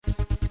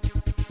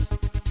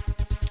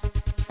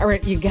All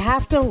right, you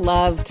have to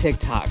love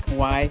TikTok.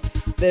 Why?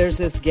 There's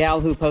this gal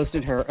who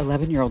posted her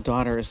 11-year-old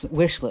daughter's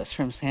wish list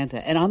from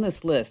Santa. And on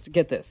this list,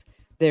 get this,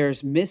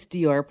 there's Miss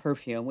Dior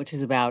perfume, which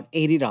is about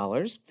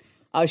 $80.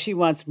 She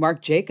wants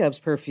Marc Jacobs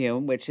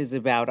perfume, which is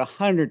about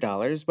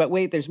 $100. But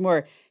wait, there's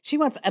more. She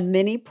wants a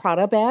mini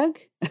Prada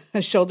bag,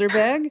 a shoulder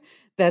bag,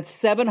 that's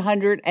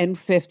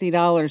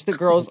 $750. The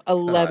girl's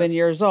 11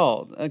 years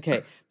old.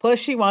 Okay. Plus,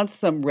 she wants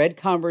some red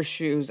Converse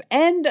shoes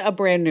and a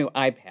brand new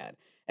iPad.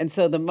 And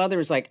so the mother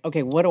is like,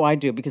 okay, what do I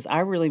do? Because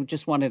I really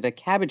just wanted a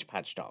Cabbage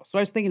Patch doll. So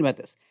I was thinking about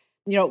this.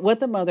 You know, what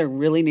the mother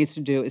really needs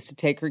to do is to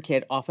take her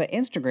kid off of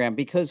Instagram,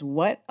 because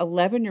what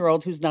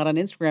 11-year-old who's not on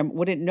Instagram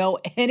wouldn't know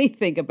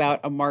anything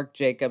about a Marc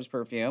Jacobs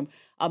perfume,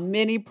 a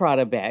mini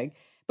Prada bag.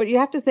 But you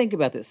have to think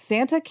about this.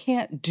 Santa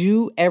can't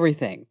do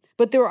everything.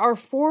 But there are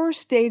 4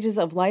 stages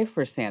of life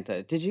for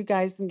Santa. Did you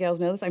guys and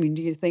gals know this? I mean,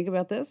 do you think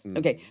about this?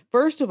 Okay,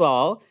 first of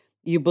all,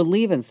 you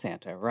believe in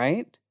Santa,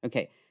 right?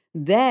 Okay.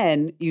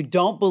 Then you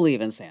don't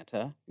believe in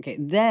Santa. Okay.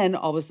 Then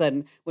all of a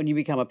sudden, when you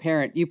become a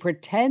parent, you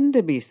pretend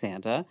to be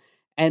Santa.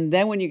 And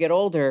then when you get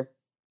older,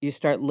 you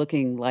start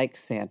looking like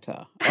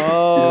Santa.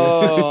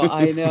 Oh,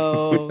 I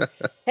know.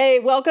 Hey,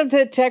 welcome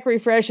to Tech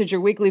Refresh. It's your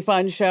weekly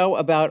fun show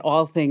about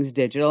all things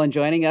digital. And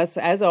joining us,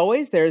 as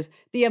always, there's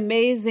the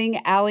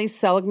amazing Allie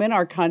Seligman,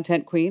 our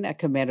content queen at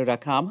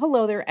Commando.com.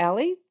 Hello there,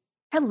 Allie.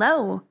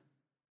 Hello.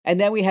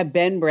 And then we have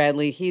Ben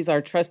Bradley. He's our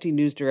trusty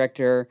news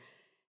director.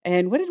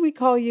 And what did we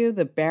call you?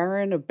 The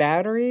Baron of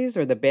Batteries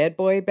or the Bad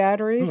Boy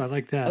Battery? Oh, I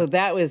like that. Oh,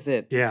 that was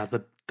it. Yeah,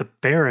 the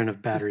Baron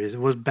of Batteries. It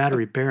was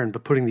Battery Baron,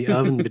 but putting the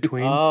oven in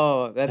between.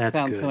 Oh, that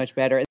sounds so much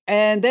better.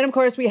 And then, of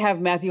course, we have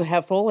Matthew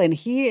Heffel, and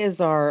he is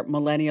our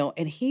millennial,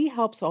 and he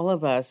helps all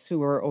of us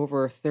who are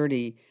over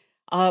 30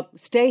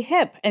 stay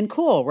hip and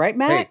cool. Right,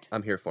 Matt? Hey,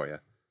 I'm here for you.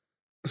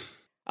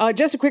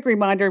 Just a quick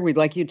reminder, we'd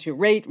like you to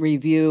rate,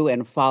 review,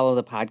 and follow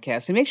the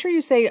podcast. And make sure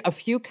you say a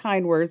few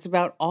kind words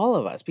about all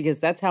of us, because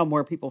that's how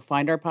more people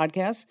find our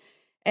podcast.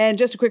 And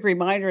just a quick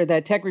reminder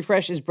that Tech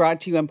Refresh is brought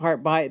to you in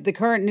part by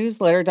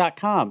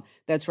thecurrentnewsletter.com.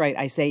 That's right,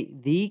 I say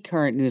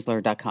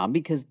thecurrentnewsletter.com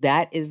because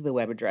that is the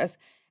web address.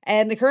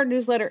 And the Current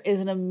Newsletter is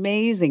an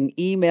amazing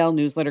email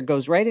newsletter,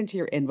 goes right into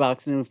your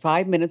inbox, and in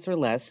 5 minutes or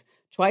less,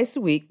 twice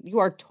a week, you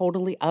are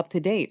totally up to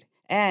date.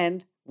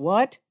 And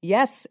what?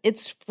 Yes,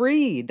 it's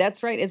free.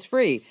 That's right, it's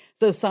free.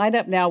 So sign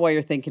up now while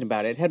you're thinking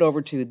about it. Head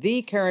over to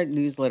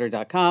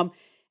thecurrentnewsletter.com.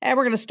 And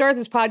we're going to start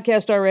this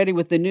podcast already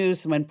with the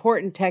news, some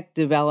important tech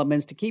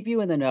developments to keep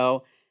you in the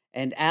know.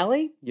 And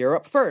Allie, you're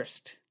up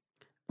first.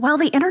 Well,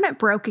 the internet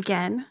broke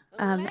again.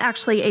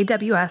 Actually,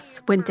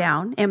 AWS went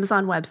down,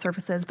 Amazon Web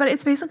Services, but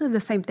it's basically the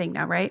same thing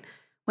now, right?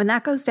 When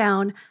that goes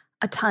down,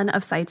 a ton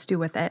of sites do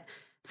with it.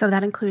 So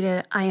that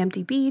included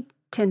IMDb,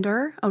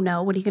 Tinder. Oh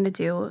no, what are you going to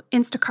do?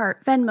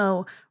 Instacart,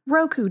 Venmo,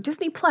 Roku,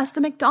 Disney Plus, the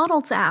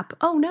McDonald's app.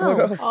 Oh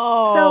no.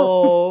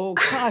 Oh,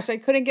 gosh, I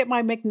couldn't get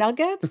my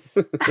McNuggets.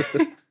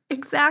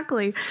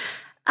 Exactly.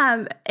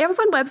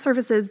 Amazon Web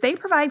Services, they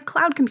provide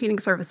cloud computing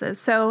services.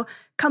 So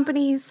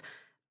companies,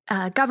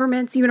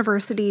 governments,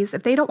 universities,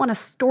 if they don't want to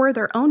store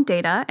their own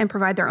data and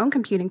provide their own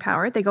computing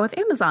power, they go with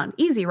Amazon.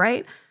 Easy,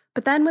 right?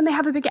 But then when they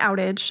have a big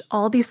outage,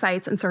 all these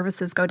sites and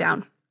services go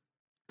down.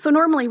 So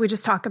normally we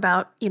just talk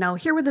about,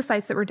 here were the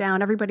sites that were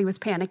down. Everybody was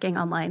panicking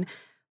online.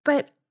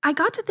 But I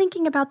got to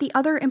thinking about the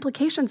other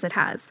implications it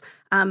has.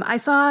 I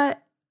saw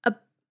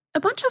a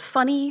bunch of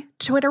funny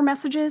Twitter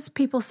messages,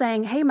 people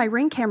saying, hey, my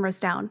Ring camera's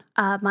down.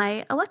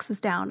 My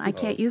Alexa's down. I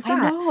can't use that.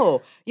 I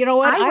know. You know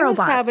what?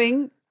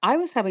 iRobots. I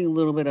was having a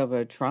little bit of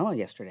a trauma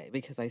yesterday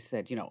because I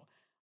said,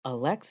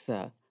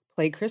 Alexa,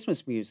 play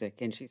Christmas music.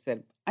 And she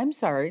said, I'm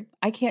sorry,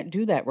 I can't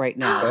do that right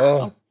now.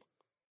 Oh.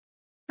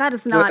 That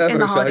is not in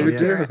the holiday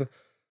spirit.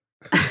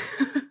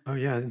 Oh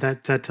yeah,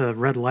 that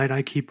red light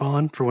I keep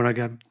on for when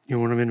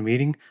when I'm in a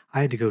meeting,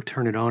 I had to go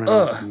turn it on and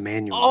off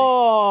manually.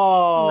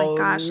 Oh my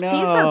gosh,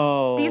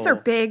 no. these are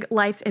big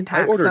life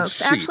impacts, I ordered folks.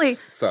 sheets, Actually,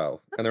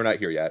 and they're not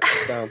here yet.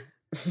 So.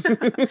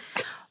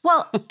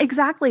 Well,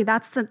 exactly.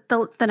 That's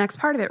the next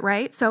part of it,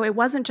 right? So it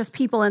wasn't just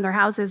people in their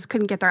houses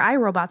couldn't get their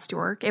iRobots to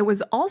work. It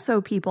was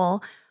also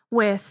people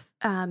with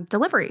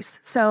deliveries.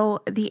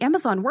 So the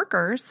Amazon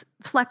workers,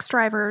 flex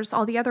drivers,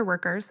 all the other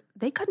workers,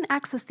 they couldn't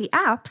access the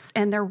apps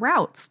and their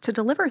routes to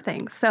deliver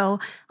things. So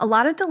a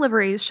lot of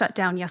deliveries shut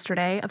down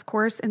yesterday, of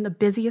course, in the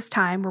busiest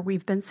time where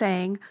we've been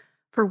saying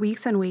for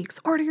weeks and weeks,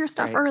 order your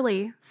stuff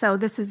early. So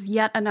this is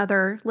yet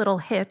another little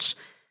hitch.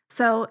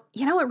 So,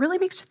 it really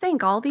makes you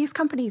think, all these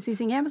companies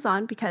using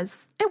Amazon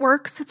because it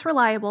works, it's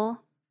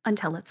reliable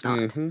until it's not.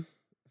 Mm-hmm.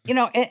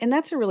 And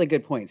that's a really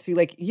good point. See,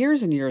 like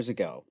years and years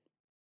ago,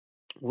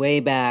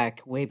 way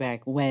back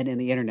when in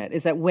the internet,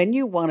 is that when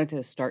you wanted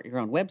to start your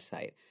own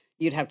website,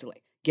 you'd have to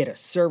get a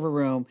server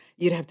room,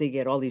 you'd have to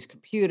get all these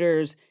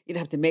computers, you'd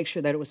have to make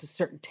sure that it was a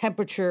certain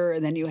temperature,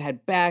 and then you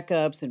had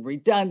backups and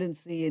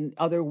redundancy in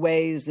other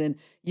ways and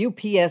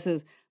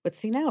UPSs. But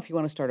see, now if you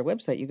want to start a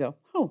website, you go,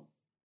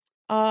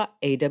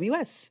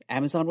 AWS,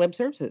 Amazon Web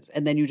Services.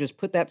 And then you just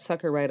put that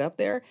sucker right up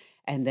there.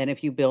 And then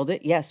if you build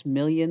it, yes,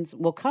 millions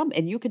will come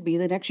and you could be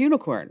the next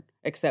unicorn,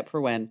 except for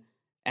when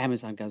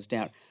Amazon goes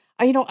down.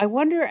 I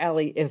wonder,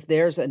 Allie, if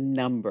there's a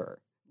number,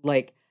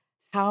 like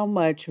how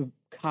much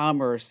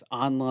commerce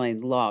online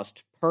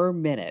lost per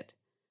minute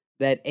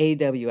that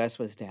AWS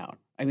was down.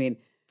 I mean,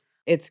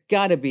 it's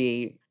got to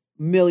be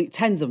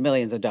tens of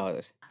millions of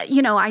dollars.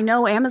 I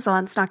know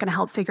Amazon's not going to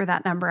help figure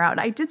that number out.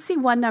 I did see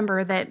one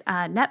number that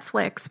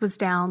Netflix was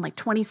down like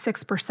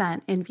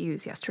 26% in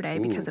views yesterday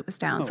because it was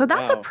down. Oh, So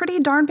that's a wow. pretty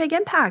darn big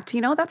impact.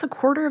 That's a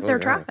quarter of Oh, their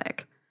yeah.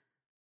 traffic.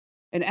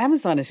 And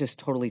Amazon is just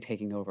totally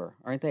taking over,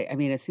 aren't they? I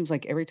mean, it seems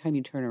like every time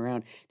you turn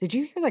around, did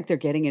you hear like they're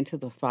getting into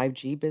the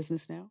 5G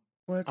business now?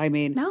 What? I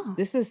mean, No.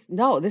 this is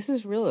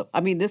real.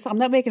 I mean, I'm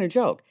not making a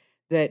joke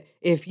that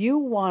if you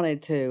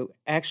wanted to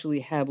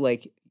actually have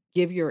like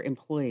give your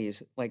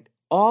employees like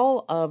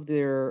all of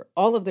their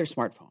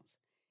smartphones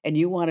and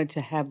you wanted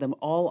to have them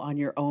all on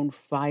your own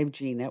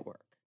 5G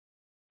network,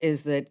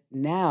 is that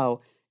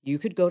now you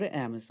could go to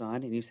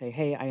Amazon and you say,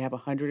 "Hey, I have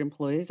 100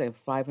 employees, I have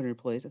 500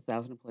 employees,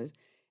 1,000 employees,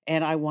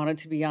 and I wanted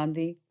to be on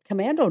the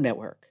Commando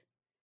network."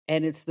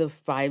 And it's the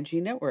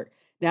 5G network.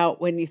 Now,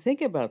 when you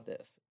think about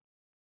this,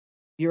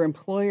 your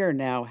employer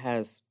now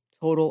has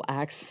total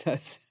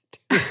access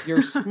to your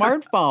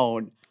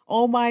smartphone.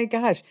 Oh my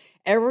gosh,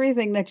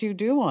 everything that you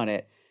do on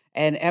it.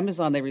 And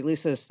Amazon, they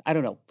released this, I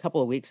don't know, a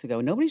couple of weeks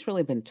ago. Nobody's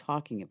really been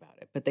talking about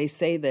it, but they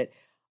say that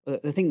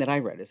the thing that I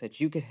read is that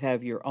you could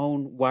have your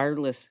own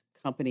wireless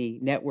company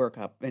network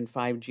up in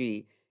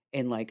 5G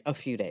in like a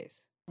few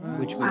days,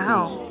 which would be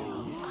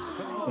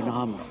Wow.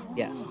 phenomenal.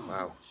 Yes.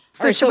 Wow. All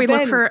So right, should we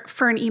look Ben,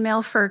 for an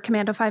email for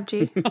Commando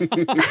 5G?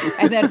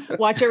 and then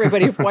watch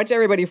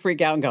everybody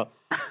freak out and go,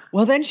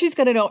 well, then she's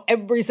going to know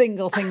every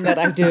single thing that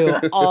I do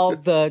all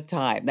the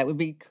time. That would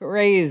be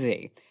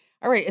crazy.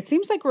 All right, it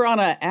seems like we're on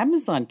an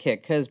Amazon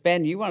kick because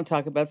Ben, you want to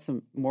talk about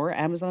some more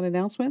Amazon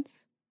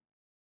announcements?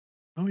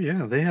 Oh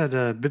yeah, they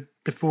had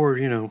before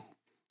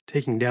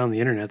taking down the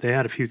internet. They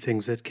had a few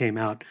things that came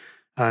out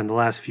in the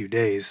last few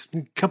days.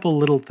 A couple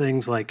little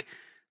things like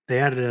they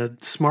added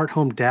a smart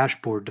home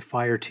dashboard to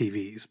Fire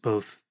TVs,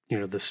 both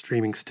the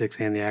streaming sticks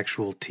and the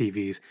actual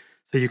TVs,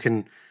 so you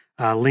can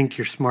link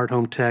your smart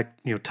home tech.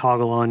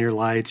 Toggle on your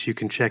lights. You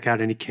can check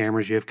out any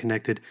cameras you have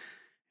connected,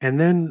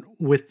 and then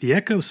with the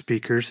Echo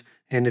speakers.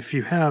 And if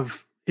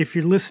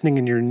you're listening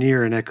and you're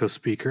near an Echo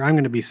speaker, I'm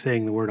going to be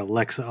saying the word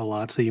Alexa a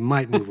lot, so you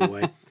might move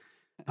away.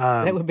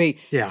 That would be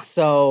Yeah.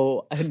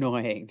 so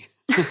annoying.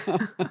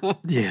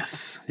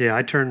 Yes. Yeah.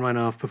 I turned mine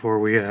off before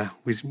we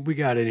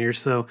got in here.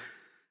 So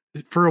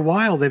for a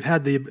while, they've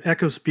had the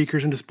Echo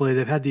speakers and display.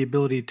 They've had the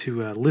ability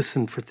to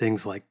listen for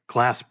things like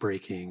glass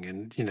breaking,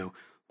 and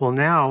well,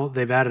 now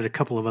they've added a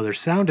couple of other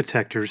sound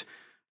detectors,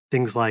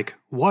 things like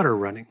water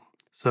running.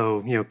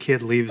 So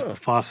kid leaves the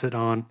faucet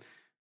on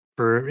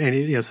for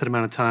any set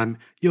amount of time,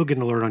 you'll get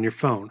an alert on your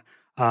phone.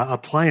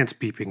 Appliance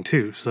beeping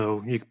too.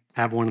 So you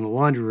have one in the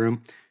laundry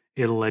room.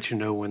 It'll let you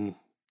know when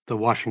the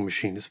washing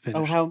machine is Oh,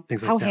 finished. how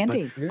Things like how that. But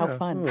handy, how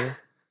fun. Oh.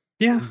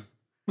 yeah,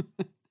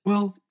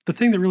 well, the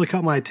thing that really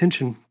caught my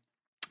attention,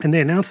 and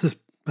they announced this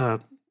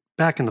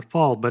back in the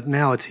fall, but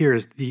now it's here,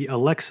 is the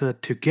Alexa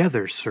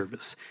Together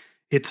service.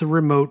 It's a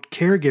remote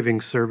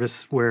caregiving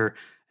service where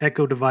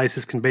Echo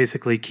devices can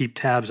basically keep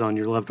tabs on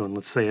your loved one.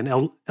 Let's say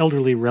an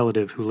elderly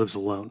relative who lives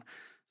alone.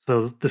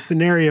 So the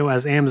scenario,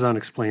 as Amazon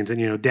explains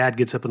it, dad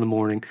gets up in the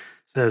morning,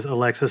 says,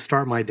 "Alexa,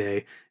 start my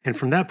day." And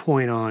from that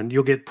point on,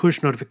 you'll get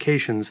push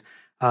notifications,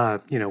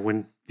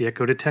 when the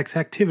Echo detects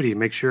activity,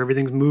 make sure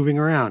everything's moving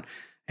around.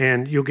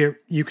 And you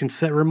can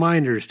set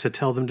reminders to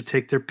tell them to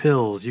take their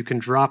pills. You can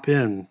drop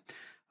in.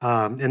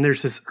 And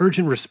there's this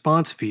urgent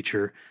response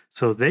feature,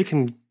 so they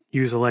can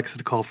use Alexa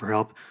to call for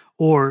help.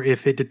 Or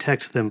if it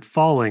detects them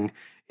falling,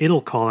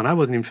 it'll call. And I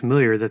wasn't even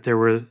familiar that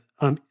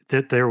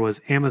there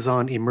was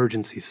Amazon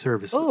emergency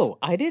services. Oh,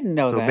 I didn't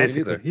know So that.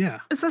 basically, either. yeah,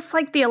 Is this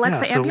like the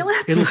Alexa so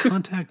ambulance? it'll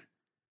contact.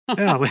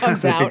 Yeah,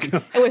 Comes there you out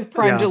go. with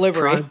Prime Yeah,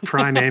 delivery.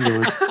 Prime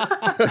ambulance.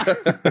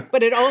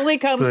 But it only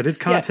comes. But it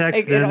contacts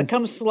it them.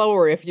 comes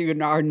slower if you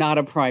are not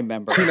a Prime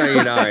member.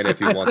 $2.99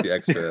 if you want the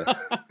extra.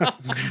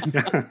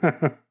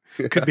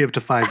 Could be up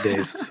to 5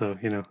 days, so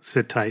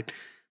sit tight.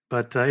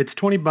 But it's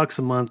 $20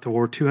 a month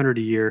or $200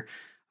 a year,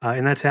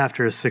 and that's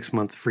after a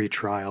 6-month free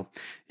trial.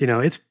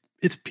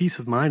 It's peace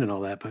of mind and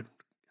all that. But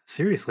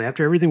seriously,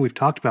 after everything we've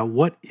talked about,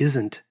 what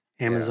isn't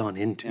Amazon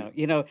into?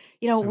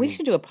 No, we mean-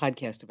 should do a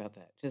podcast about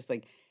that. Just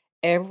like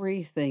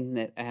everything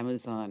that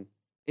Amazon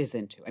is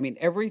into. I mean,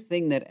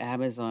 everything that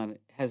Amazon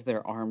has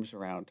their arms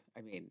around.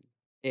 I mean,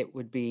 it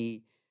would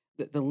be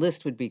the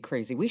list would be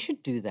crazy. We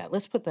should do that.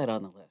 Let's put that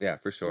on the list. Yeah,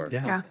 for sure.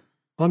 Yeah.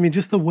 Well, I mean,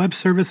 just the web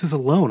services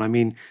alone. I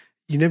mean,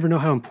 you never know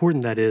how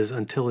important that is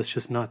until it's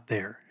just not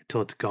there,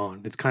 until it's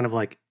gone. It's kind of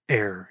like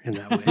air in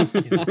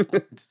that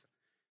way.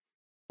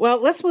 Well,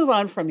 let's move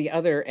on from the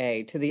other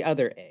A to the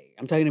other A.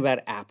 I'm talking about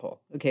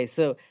Apple. Okay,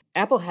 so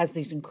Apple has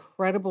these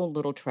incredible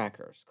little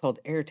trackers called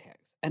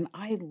AirTags, and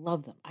I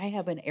love them. I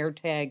have an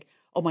AirTag,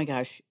 oh my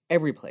gosh,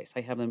 every place.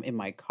 I have them in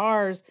my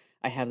cars,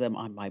 I have them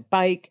on my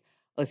bike.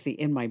 Let's see,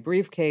 in my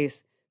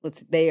briefcase.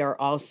 They are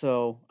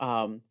also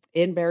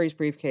in Barry's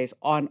briefcase,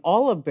 on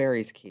all of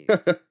Barry's keys,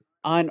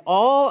 on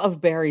all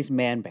of Barry's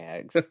man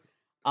bags,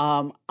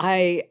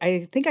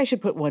 I think I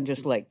should put one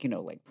just like,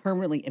 like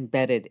permanently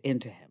embedded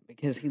into him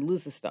because he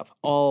loses stuff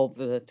all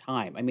the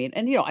time. I mean,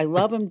 and I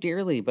love him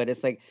dearly, but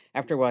it's like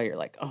after a while you're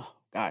like, oh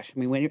gosh. I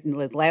mean, when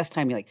the last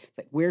time it's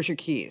like, where's your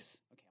keys?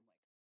 Okay,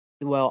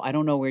 I'm like, well, I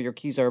don't know where your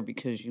keys are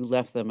because you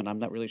left them, and I'm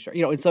not really sure.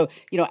 And so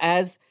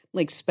as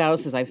like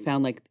spouses, I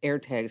found like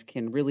AirTags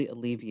can really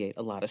alleviate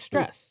a lot of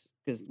stress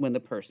because when the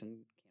person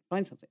can't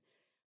find something.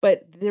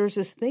 But there's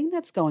this thing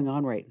that's going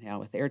on right now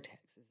with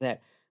AirTags is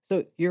that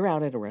so you're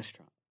out at a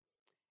restaurant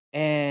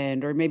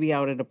and or maybe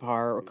out at a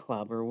bar or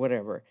club or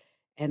whatever,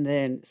 and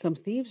then some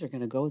thieves are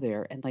going to go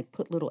there and like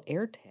put little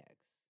AirTags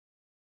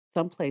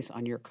someplace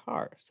on your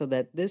car so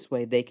that this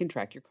way they can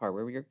track your car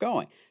wherever you're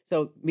going.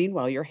 So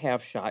meanwhile, you're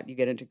half shot, you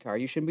get into your car,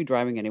 you shouldn't be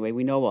driving anyway.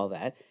 We know all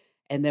that.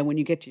 And then when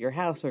you get to your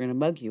house, they're going to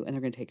mug you and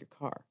they're going to take your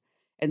car.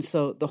 And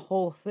so the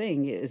whole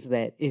thing is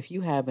that if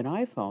you have an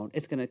iPhone,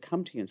 it's going to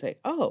come to you and say,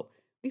 oh,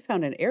 we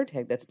found an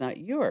AirTag that's not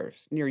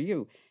yours near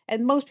you.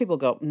 And most people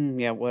go,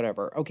 yeah,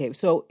 whatever. Okay,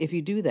 so if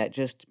you do that,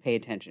 just pay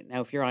attention.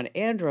 Now, if you're on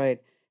Android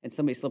and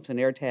somebody slips an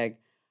AirTag,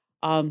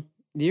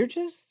 you're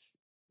just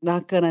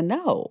not going to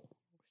know.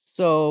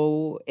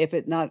 So if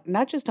it not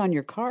just on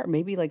your car,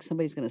 maybe like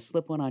somebody's going to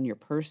slip one on your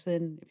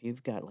person. If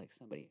you've got like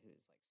somebody who's like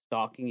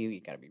stalking you,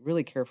 you got to be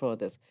really careful with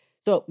this.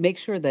 So make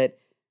sure that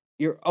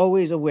you're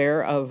always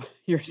aware of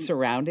your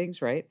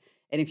surroundings, right?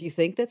 And if you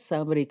think that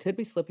somebody could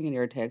be slipping an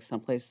AirTag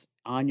someplace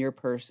on your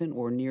person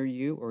or near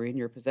you or in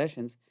your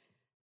possessions,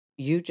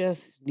 you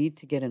just need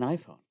to get an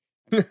iPhone.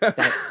 I mean,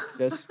 that's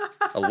just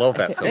I love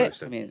that it.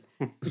 solution. I mean,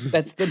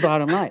 that's the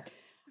bottom line.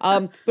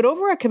 But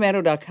over at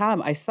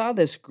commando.com, I saw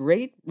this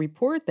great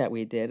report that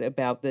we did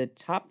about the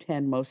top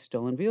 10 most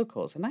stolen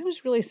vehicles. And I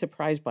was really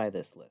surprised by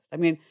this list. I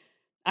mean,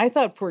 I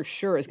thought for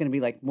sure it's going to be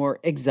like more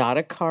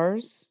exotic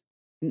cars.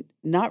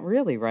 Not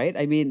really, right?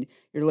 I mean,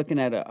 you're looking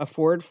at a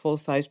Ford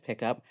full-size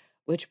pickup,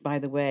 which, by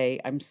the way,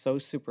 I'm so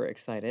super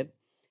excited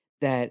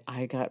that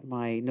I got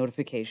my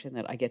notification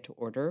that I get to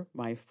order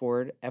my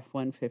Ford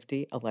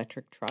F-150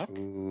 electric truck.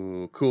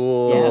 Ooh, Yes.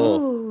 cool.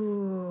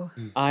 Ooh.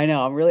 I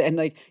know. I'm really, and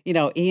like,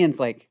 Ian's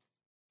like,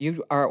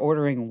 you are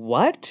ordering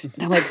what?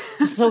 And I'm like,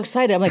 so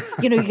excited. I'm like,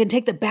 you can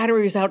take the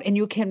batteries out and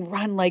you can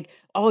run like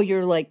all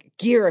your like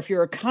gear if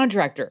you're a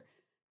contractor.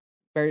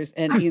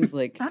 And Ian's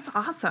like, That's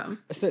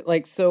awesome.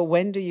 so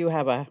when do you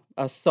have a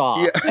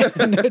saw Yeah.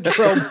 and a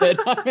drill bit?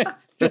 Okay.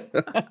 All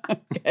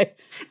right,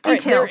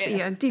 Details,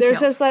 Ian. There's Details.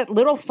 just that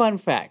little fun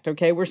fact.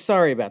 Okay, we're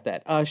sorry about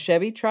that. A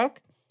Chevy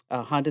truck,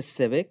 a Honda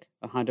Civic,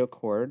 a Honda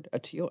Accord, a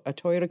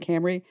Toyota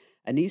Camry,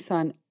 a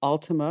Nissan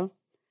Altima.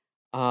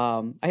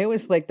 I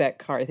always like that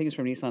car. I think it's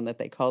from Nissan that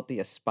they call it the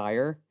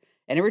Aspire.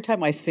 And every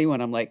time I see one,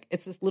 I'm like,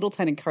 it's this little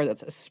tiny car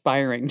that's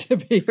aspiring to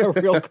be a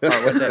real car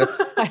one day.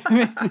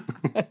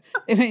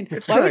 I mean,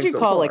 It's why would trying you so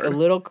call like a hard.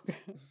 little?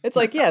 It's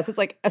like yes, it's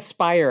like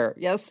Aspire.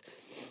 Yes,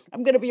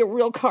 I'm going to be a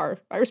real car.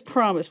 I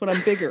promise when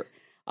I'm bigger.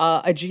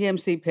 A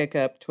GMC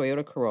pickup,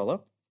 Toyota Corolla,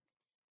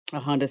 a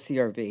Honda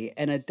CRV,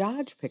 and a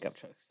Dodge pickup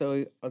truck.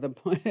 So I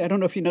don't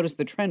know if you noticed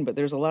the trend, but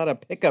there's a lot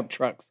of pickup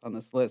trucks on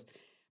this list.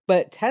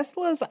 But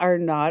Teslas are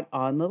not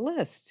on the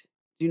list.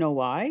 Do you know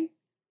why?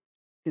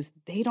 Because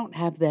they don't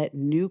have that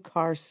new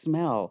car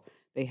smell.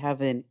 They have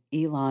an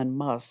Elon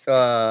Musk.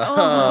 I did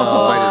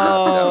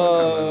not see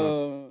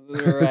that one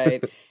coming.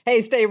 Right.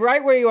 Hey, stay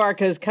right where you are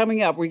because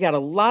coming up, we got a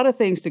lot of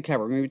things to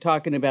cover. We're going to be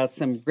talking about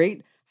some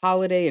great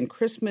holiday and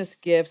Christmas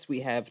gifts. We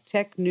have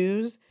tech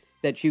news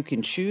that you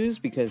can choose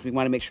because we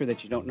want to make sure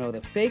that you don't know the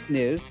fake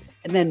news.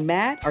 And then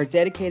Matt, our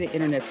dedicated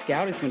internet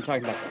scout, has been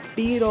talking about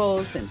the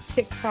Beatles and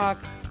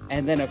TikTok.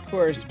 And then, of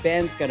course,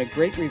 Ben's got a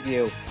great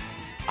review.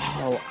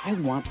 Oh, I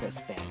want this,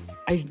 Ben.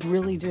 I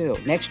really do.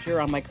 Next year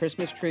on my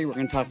Christmas tree, we're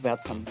going to talk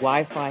about some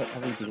Wi-Fi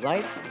LED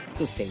lights.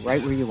 So stay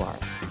right where you are.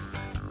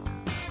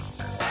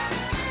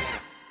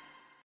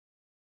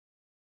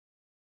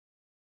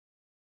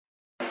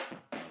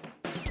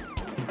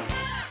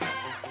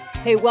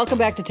 Hey, welcome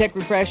back to Tech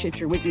Refresh. It's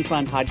your weekly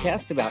fun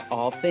podcast about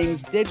all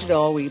things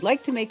digital. We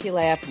like to make you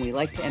laugh and we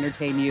like to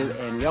entertain you.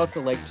 And we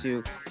also like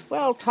to,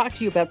 talk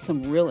to you about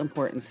some real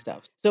important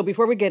stuff. So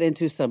before we get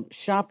into some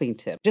shopping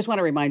tips, just want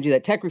to remind you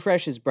that Tech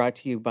Refresh is brought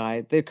to you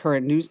by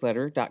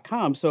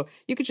thecurrentnewsletter.com. So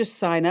you could just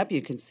sign up.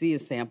 You can see a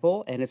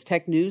sample and it's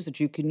tech news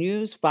that you can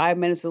use 5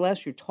 minutes or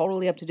less. You're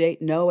totally up to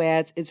date. No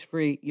ads. It's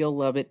free. You'll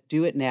love it.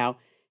 Do it now.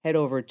 Head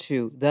over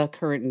to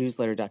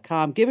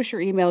thecurrentnewsletter.com. Give us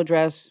your email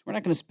address. We're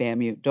not going to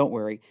spam you. Don't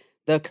worry.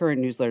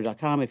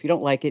 Thecurrentnewsletter.com. If you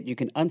don't like it, you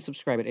can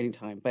unsubscribe at any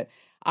time. But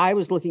I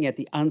was looking at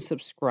the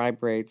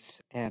unsubscribe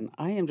rates, and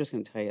I am just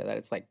going to tell you that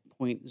it's like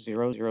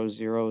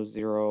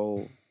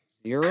 0.00000,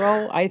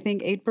 I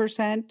think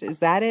 8%. Is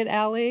that it,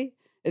 Allie?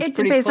 It's It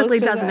pretty basically close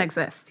to doesn't that.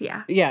 exist.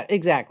 Yeah. Yeah,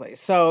 exactly.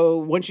 So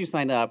once you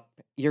sign up,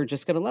 you're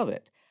just going to love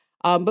it.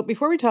 But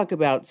before we talk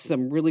about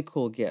some really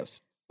cool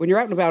gifts, when you're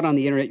out and about on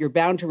the internet, you're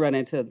bound to run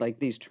into like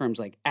these terms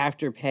like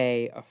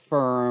Afterpay,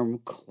 Affirm,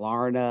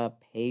 Klarna,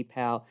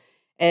 PayPal.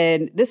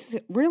 And this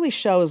really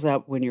shows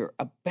up when you're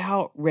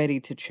about ready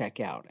to check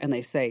out. And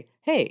they say,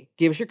 hey,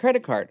 give us your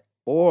credit card.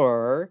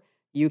 Or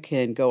you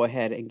can go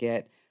ahead and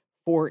get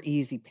 4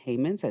 easy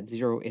payments at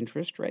 0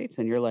 interest rates.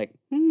 And you're like,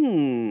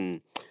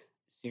 0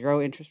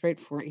 interest rate,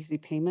 4 easy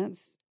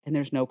payments, and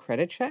there's no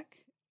credit check?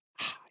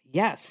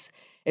 Yes.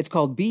 It's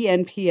called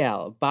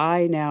BNPL,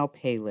 Buy Now,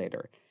 Pay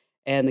Later.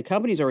 And the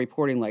companies are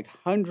reporting like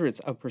hundreds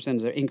of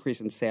percent of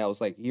increase in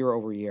sales like year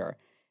over year.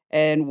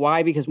 And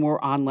why? Because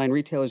more online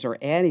retailers are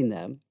adding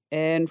them.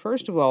 And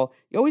first of all,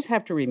 you always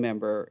have to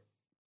remember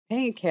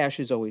paying cash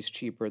is always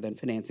cheaper than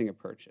financing a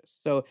purchase.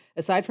 So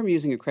aside from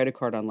using a credit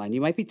card online,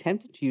 you might be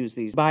tempted to use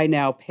these buy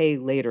now, pay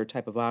later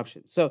type of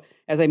options. So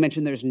as I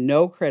mentioned, there's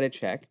no credit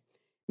check,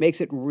 makes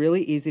it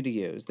really easy to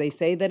use. They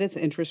say that it's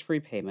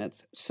interest-free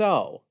payments.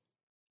 So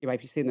you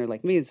might be sitting there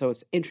like me, so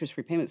it's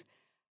interest-free payments.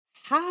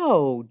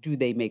 How do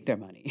they make their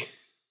money?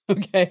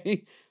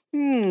 Okay.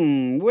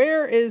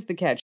 Where is the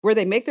catch? Where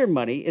they make their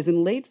money is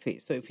in late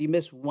fees. So if you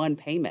miss one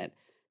payment,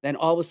 then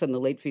all of a sudden the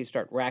late fees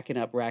start racking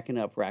up, racking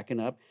up,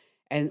 racking up.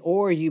 And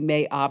or you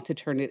may opt to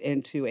turn it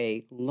into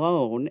a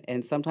loan.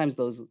 And sometimes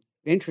those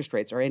interest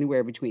rates are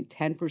anywhere between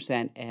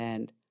 10%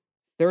 and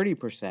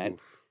 30%.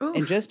 Oof.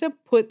 And just to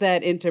put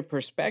that into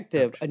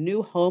perspective, Ouch. a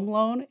new home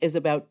loan is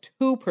about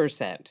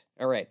 2%.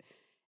 All right.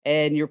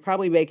 And you're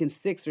probably making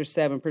 6 or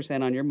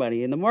 7% on your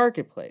money in the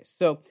marketplace.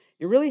 So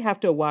you really have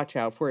to watch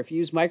out for if you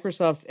use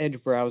Microsoft's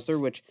Edge browser,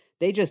 which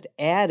they just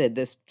added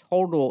this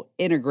total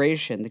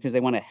integration because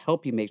they want to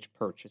help you make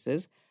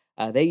purchases.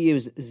 They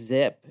use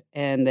Zip,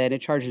 and then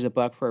it charges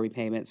 $1 for every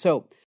payment.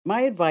 So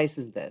my advice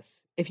is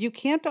this: if you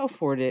can't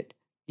afford it,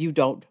 you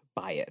don't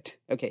buy it.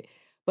 Okay.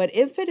 But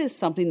if it is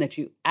something that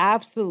you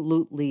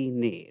absolutely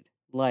need,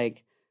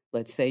 like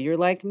let's say you're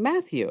like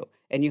Matthew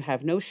and you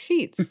have no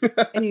sheets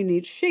and you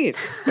need sheets,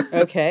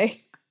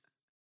 okay?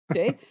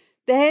 Okay.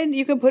 Then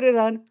you can put it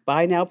on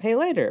buy now, pay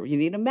later. You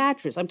need a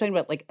mattress. I'm talking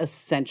about like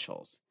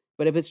essentials.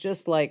 But if it's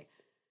just like,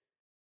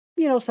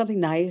 something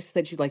nice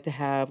that you'd like to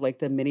have, like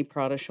the mini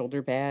Prada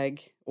shoulder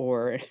bag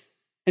or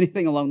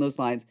anything along those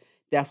lines,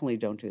 definitely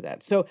don't do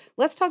that. So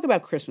let's talk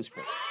about Christmas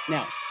presents.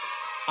 Now,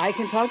 I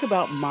can talk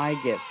about my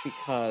gifts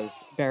because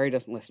Barry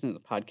doesn't listen to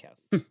the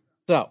podcast.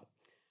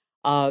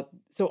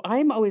 So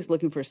I'm always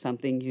looking for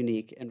something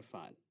unique and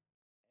fun.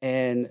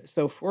 And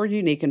so for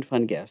unique and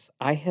fun gifts,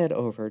 I head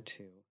over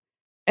to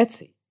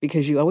Etsy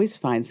because you always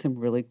find some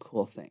really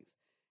cool things.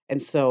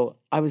 And so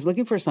I was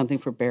looking for something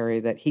for Barry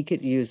that he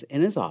could use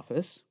in his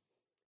office.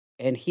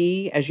 And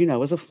he, as you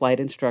know, is a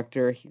flight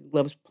instructor. He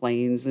loves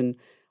planes and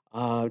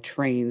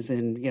trains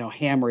and,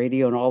 ham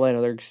radio and all that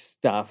other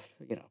stuff.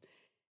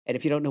 And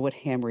if you don't know what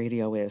ham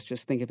radio is,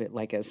 just think of it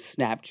like a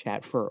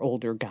Snapchat for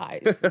older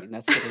guys. I mean,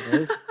 that's what it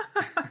is.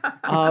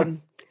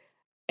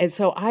 And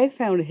so I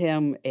found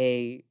him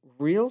a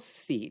real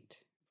seat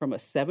from a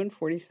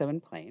 747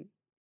 plane.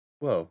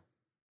 Whoa.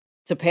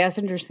 It's a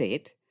passenger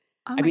seat.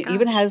 Oh I my mean, gosh.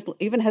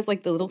 even has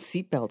like the little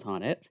seatbelt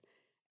on it,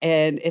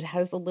 and it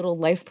has a little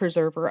life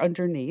preserver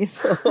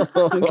underneath.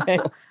 Okay,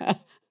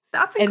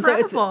 That's and so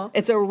incredible.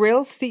 it's a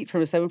real seat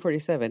from a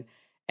 747,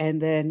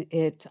 and then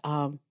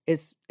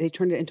they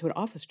turned it into an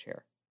office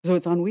chair, so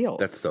it's on wheels.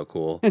 That's so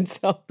cool. And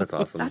so That's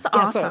awesome. That's yeah,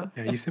 awesome.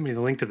 Yeah, you sent me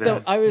the link to so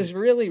that. I was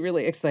really,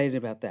 really excited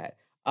about that.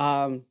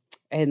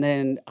 And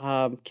then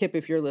Kip,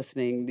 if you're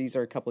listening, these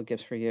are a couple of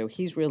gifts for you.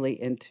 He's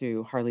really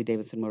into Harley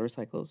Davidson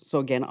motorcycles. So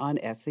again, on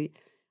Etsy,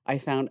 I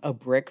found a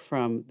brick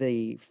from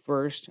the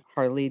first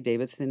Harley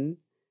Davidson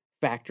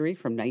factory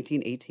from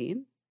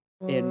 1918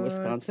 in What?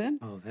 Wisconsin.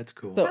 Oh, that's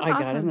cool. So That's I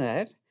got him awesome.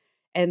 that.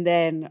 And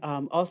then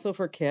also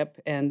for Kip,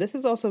 and this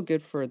is also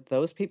good for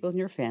those people in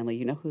your family,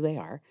 you know who they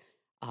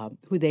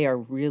are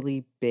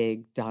really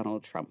big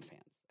Donald Trump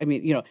fans. I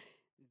mean,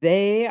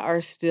 they are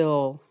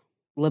still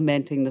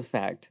lamenting the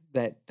fact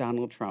that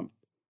Donald Trump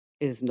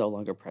is no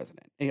longer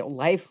president.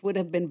 Life would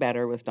have been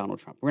better with Donald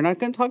Trump. We're not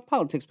going to talk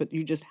politics, but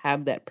you just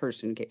have that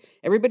person.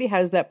 Everybody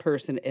has that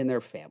person in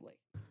their family.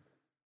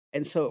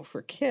 And so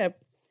for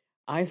Kip,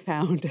 I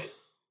found,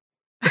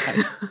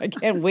 I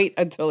can't wait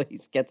until he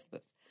gets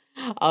this.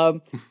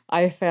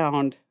 I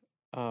found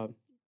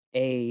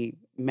a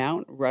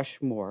Mount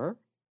Rushmore,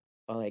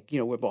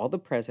 with all the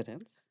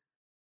presidents.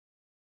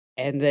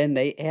 And then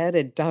they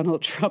added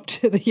Donald Trump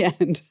to the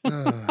end.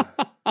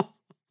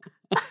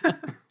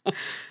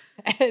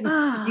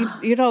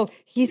 And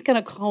he's going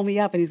to call me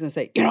up and he's going to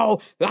say,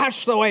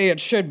 that's the way it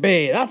should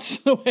be. That's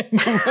the way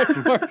Mount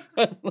Rushmore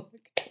should look.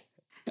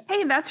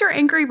 Hey, that's your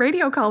angry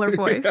radio caller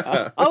voice.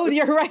 Oh,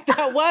 you're right.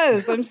 That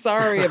was. I'm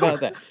sorry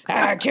about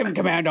that. Kim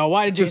Commando,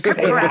 why did you say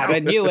that?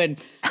 And you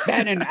and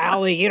Ben and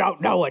Allie, you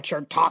don't know what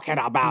you're talking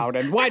about.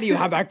 And why do you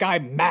have that guy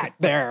Matt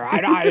there?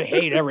 And I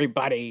hate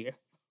everybody.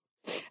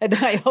 And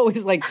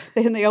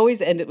then they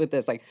always end it with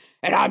this, like,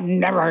 and I'm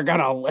never going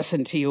to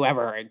listen to you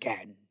ever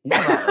again.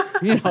 Never.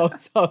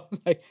 So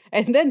it's like,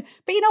 and then,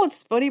 but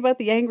what's funny about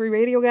the angry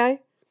radio guy?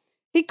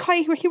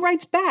 He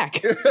writes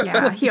back.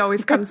 Yeah, he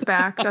always comes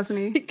back, doesn't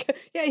he?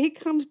 He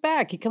comes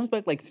back. He comes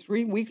back like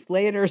 3 weeks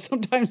later,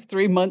 sometimes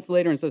 3 months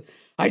later, and says,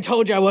 I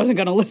told you I wasn't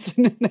going to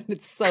listen. And then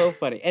it's so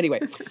funny. Anyway,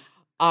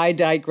 I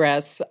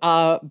digress.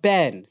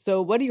 Ben,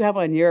 so what do you have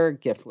on your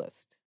gift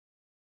list?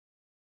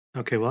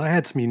 Okay, well, I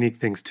had some unique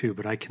things too,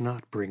 but I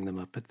cannot bring them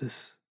up at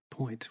this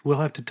point. We'll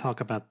have to talk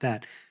about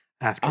that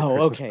after Oh,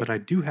 Christmas, okay. but I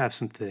do have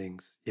some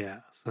things. Yeah.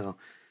 So,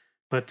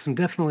 but some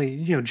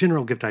definitely,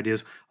 general gift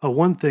ideas.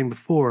 One thing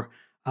before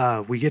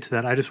we get to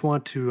that, I just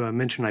want to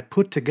mention I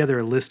put together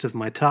a list of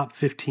my top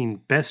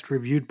 15 best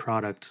reviewed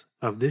products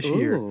of this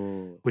year,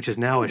 Ooh. which is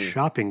now a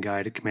shopping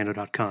guide at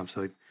commando.com.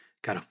 So we've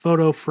got a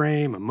photo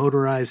frame, a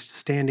motorized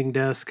standing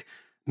desk,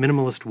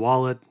 minimalist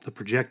wallet, a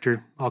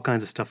projector, all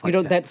kinds of stuff like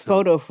that. That So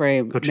photo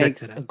frame go check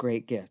makes that a out.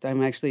 great gift.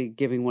 I'm actually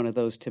giving one of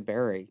those to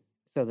Barry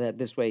so that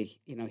this way,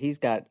 he's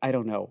got, I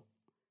don't know,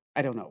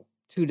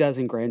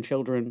 24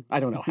 grandchildren.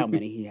 I don't know how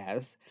many he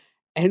has.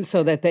 And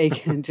so that they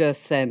can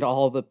just send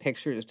all the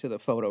pictures to the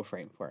photo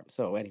frame for him.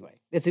 So anyway,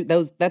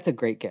 that's a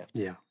great gift.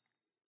 Yeah.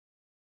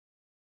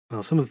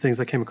 Well, some of the things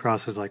I came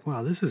across is like,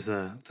 wow, this is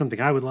something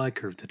I would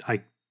like, or that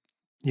I,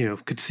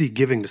 could see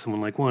giving to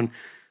someone. Like one,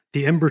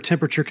 the Ember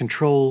Temperature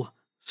Control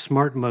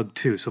Smart Mug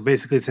 2. So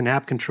basically, it's an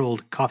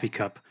app-controlled coffee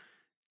cup.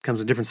 Comes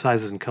in different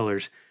sizes and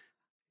colors.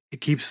 It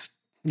keeps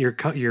your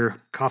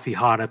coffee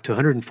hot up to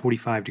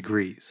 145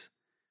 degrees.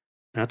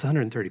 Now it's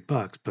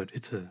 $130, but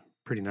it's a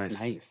pretty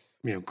nice,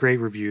 great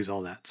reviews,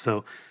 all that.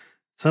 So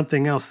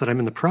something else that I'm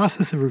in the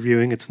process of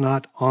reviewing, it's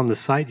not on the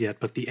site yet,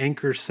 but the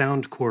Anchor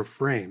Soundcore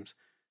frames.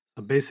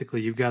 So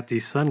basically, you've got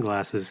these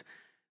sunglasses,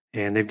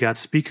 and they've got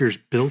speakers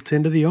built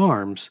into the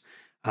arms,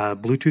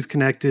 Bluetooth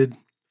connected,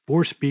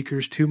 4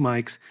 speakers, 2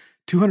 mics,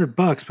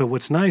 $200. But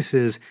what's nice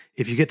is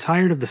if you get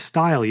tired of the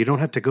style, you don't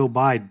have to go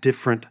buy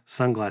different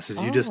sunglasses.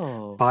 You just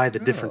buy the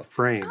different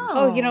frames.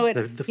 Oh, you know what?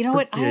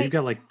 Yeah, you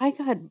got I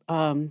got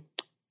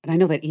and I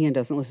know that Ian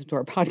doesn't listen to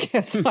our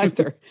podcast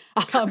either.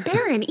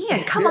 Barry and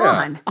Ian, come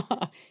on.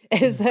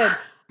 Is that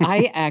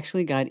I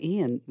actually got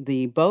Ian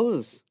the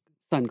Bose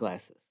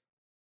sunglasses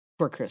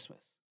for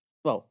Christmas.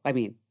 Well, I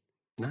mean,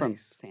 from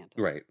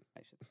Santa. Right.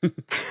 I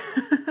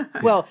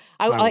should. Well,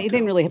 I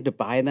didn't really have to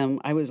buy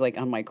them. I was like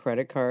on my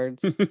credit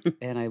cards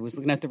and I was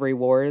looking at the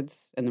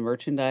rewards and the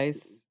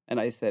merchandise. And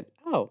I said,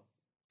 oh,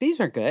 these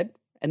are good.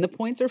 And the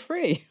points are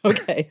free.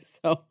 Okay.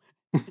 So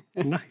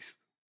nice.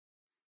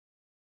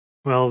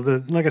 Well,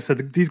 like I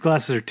said, these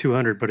glasses are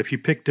 $200, but if you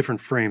pick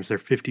different frames, they're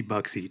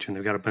 $50 each, and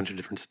they've got a bunch of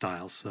different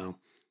styles, so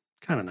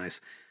kind of nice.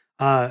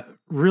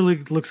 Really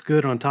looks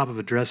good on top of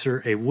a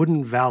dresser. A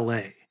wooden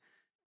valet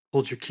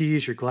holds your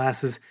keys, your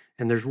glasses,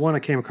 and there's one I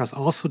came across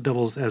also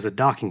doubles as a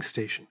docking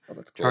station. Oh,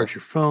 that's cool. Charge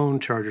your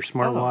phone, charge your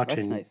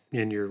smartwatch,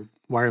 and your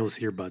wireless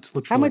earbuds.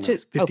 Looks really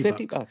nice.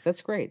 $50.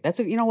 That's great.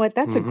 You know what?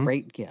 That's a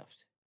great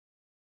gift.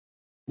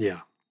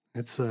 Yeah,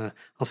 it's. I'll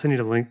send you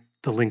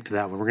the link to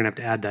that one. We're gonna have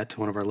to add that to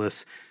one of our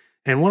lists.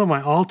 And one of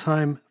my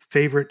all-time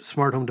favorite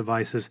smart home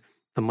devices,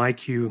 the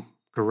MyQ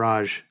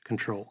Garage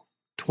Control,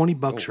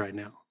 $20 right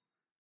now.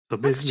 So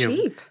that's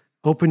cheap.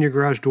 Open your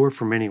garage door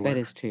from anywhere. That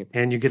is cheap,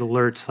 and you get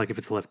alerts like if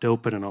it's left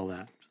open and all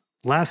that.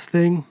 Last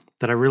thing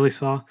that I really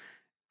saw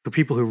for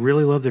people who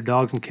really love their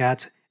dogs and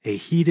cats, a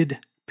heated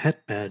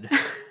pet bed,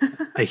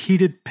 a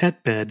heated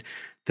pet bed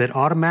that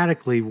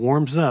automatically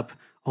warms up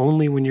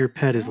only when your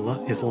pet is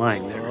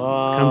lying there.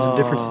 Comes in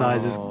different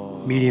sizes.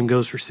 Medium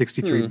goes for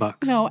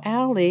 $63. No,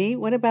 Allie,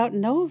 what about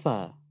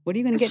Nova? What are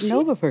you going to get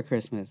Nova for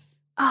Christmas?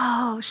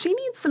 Oh, she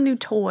needs some new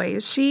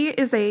toys. She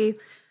is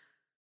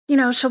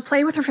she'll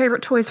play with her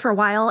favorite toys for a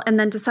while and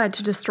then decide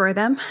to destroy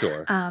them.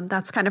 Sure.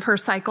 That's kind of her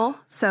cycle.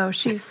 So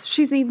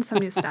she's needing some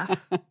new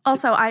stuff.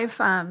 Also,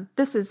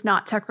 this is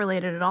not tech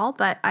related at all,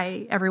 but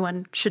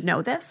everyone should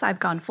know this. I've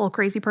gone full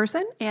crazy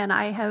person and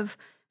I have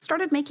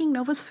started making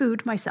Nova's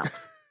food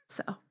myself.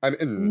 So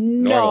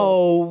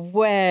no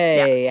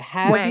way. Yeah.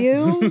 Have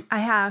you? I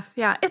have.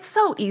 Yeah. It's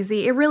so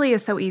easy. It really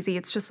is so easy.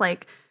 It's just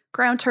like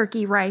ground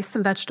turkey, rice,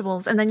 some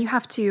vegetables, and then you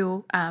have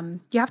to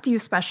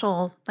use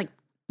special like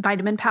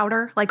vitamin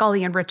powder, like all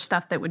the enriched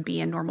stuff that would be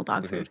in normal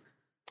dog food.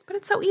 But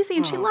it's so easy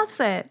and she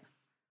loves it.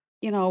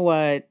 You know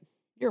what?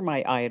 You're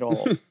my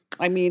idol.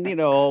 I mean,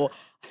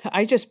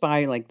 I just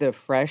buy like the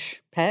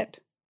fresh pet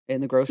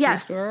in the grocery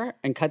store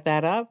and cut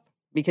that up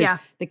because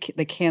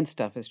the canned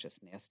stuff is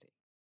just nasty.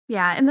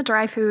 Yeah, and the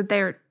dry food,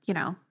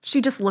 she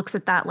just looks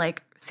at that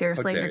like,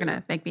 seriously, you're going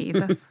to make me eat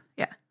this?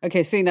 Yeah.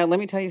 Okay, see, now let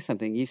me tell you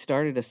something. You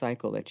started a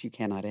cycle that you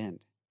cannot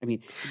end. I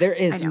mean, there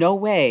is no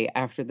way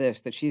after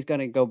this that she's going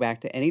to go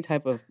back to any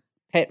type of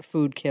pet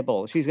food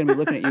kibble. She's going to be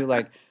looking at you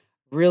like,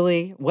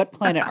 really? What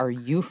planet are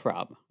you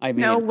from? I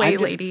mean, no way,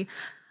 lady.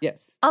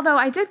 Yes. Although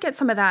I did get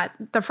some of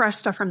the fresh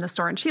stuff from the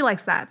store, and she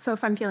likes that. So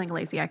if I'm feeling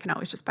lazy, I can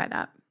always just buy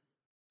that.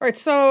 All right,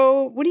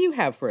 so what do you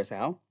have for us,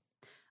 Al?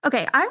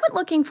 Okay, I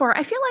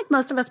feel like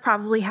most of us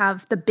probably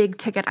have the big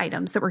ticket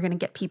items that we're going to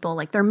get people,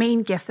 like their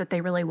main gift that they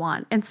really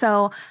want. And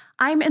so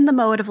I'm in the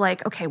mode of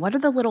like, okay, what are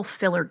the little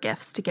filler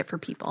gifts to get for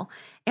people?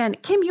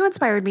 And Kim, you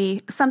inspired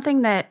me,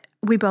 something that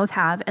we both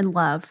have and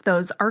love,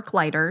 those arc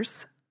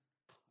lighters,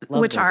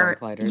 which are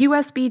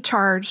USB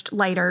charged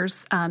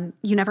lighters.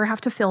 You never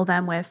have to fill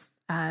them with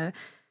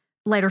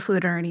lighter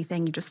fluid or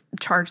anything. You just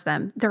charge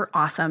them. They're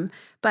awesome.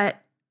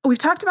 But we've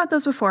talked about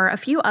those before. A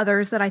few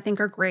others that I think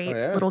are great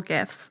little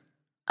gifts.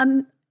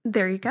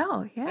 There you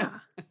go. Yeah.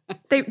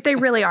 They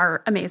really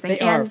are amazing. They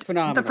are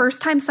phenomenal. The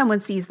first time someone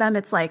sees them,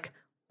 it's like,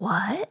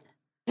 what?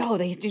 No,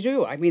 they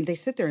do. I mean, they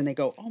sit there and they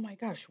go, "Oh my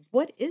gosh,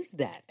 what is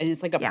that?" And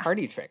it's like a Yeah.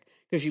 party trick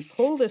because you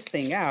pull this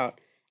thing out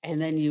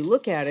and then you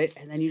look at it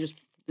and then you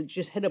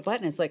just hit a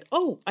button. It's like,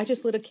 "Oh, I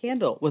just lit a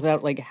candle,"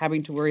 without like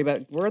having to worry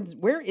about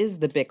where is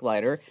the Bic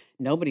lighter.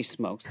 Nobody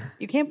smokes.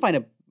 You can't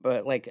find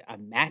like a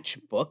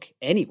matchbook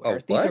anywhere. Oh,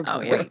 These are what?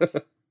 Oh, yeah.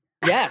 great.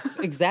 Yes,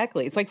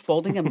 exactly. It's like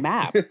folding a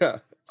map. Yeah.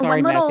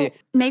 Sorry, Matthew.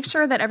 Make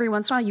sure that every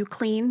once in a while you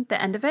clean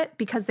the end of it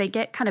because they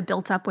get kind of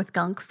built up with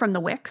gunk from the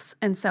wicks.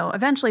 And so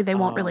eventually they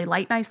won't really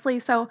light nicely.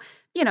 So,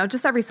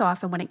 just every so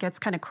often when it gets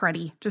kind of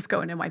cruddy, just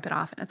go in and wipe it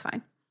off and it's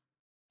fine.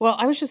 Well,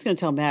 I was just going to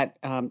tell Matt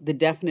the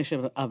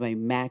definition of a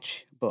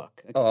matchbook.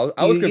 Oh,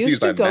 I was You confused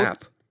used by to go-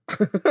 map.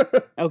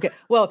 Okay.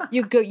 Well,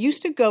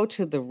 used to go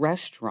to the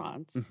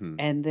restaurants, Mhm.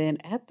 and then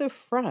at the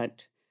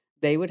front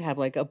they would have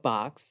like a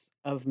box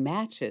of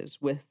matches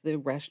with the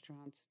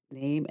restaurant's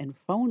name and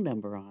phone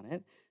number on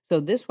it. So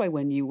this way,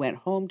 when you went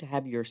home to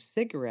have your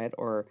cigarette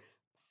or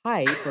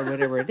pipe or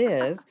whatever it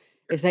is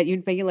that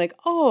you'd be like,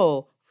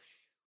 oh,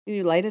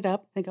 you light it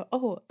up and go,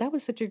 oh, that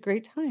was such a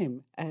great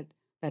time at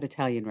that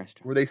Italian Were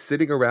restaurant. they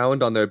sitting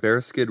around on their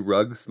bearskin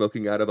rugs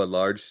smoking out of a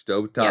large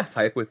stovetop Yes.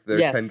 pipe with their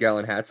Yes.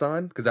 10-gallon hats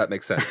on? Because that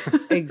makes sense.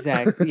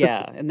 Exactly.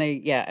 Yeah.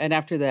 And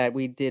after that,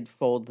 we did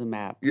fold the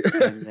map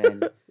and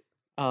then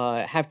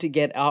have to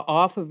get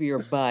off of your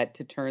butt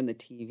to turn the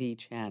TV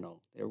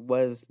channel. There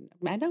was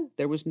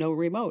no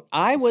remote.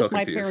 I I'm was so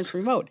my confused. parents'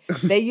 remote.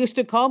 They used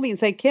to call me and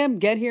say, Kim,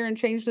 get here and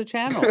change the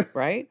channel,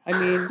 right? I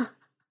mean,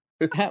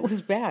 that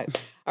was bad.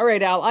 All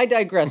right, Al, I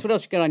digress. What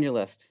else you got on your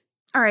list?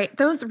 All right,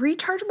 those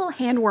rechargeable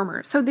hand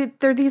warmers. So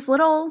they're these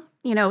little,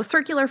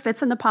 circular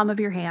fits in the palm of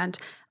your hand.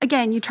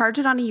 Again, you charge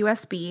it on a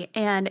USB,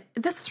 and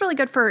this is really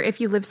good for if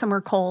you live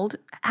somewhere cold.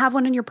 Have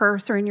one in your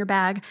purse or in your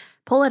bag,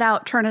 pull it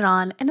out, turn it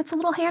on, and it's a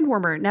little hand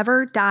warmer. It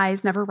never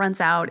dies, never runs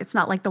out. It's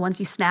not like the ones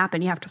you snap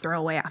and you have to throw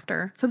away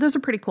after. So those are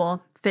pretty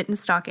cool. Fit in a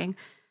stocking.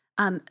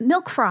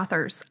 Milk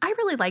frothers. I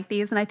really like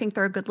these, and I think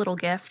they're a good little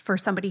gift for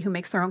somebody who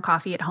makes their own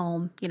coffee at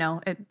home.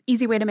 An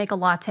easy way to make a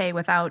latte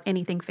without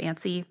anything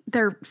fancy.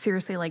 They're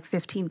seriously like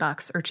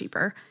 $15 or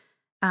cheaper.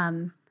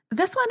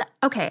 This one,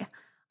 okay.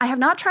 I have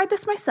not tried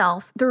this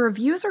myself. The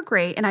reviews are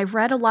great, and I've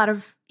read a lot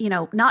of,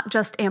 not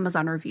just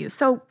Amazon reviews,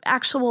 so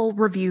actual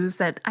reviews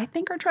that I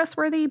think are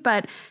trustworthy,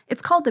 but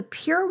it's called the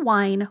Pure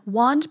Wine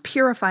Wand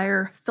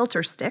Purifier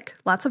Filter Stick.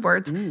 Lots of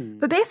words.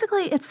 But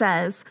basically it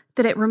says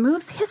that it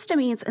removes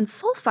histamines and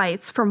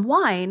sulfites from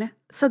wine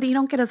so that you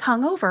don't get as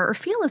hungover or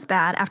feel as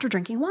bad after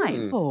drinking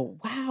wine. Oh,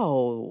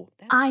 wow.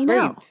 That's I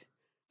know. great.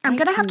 I'm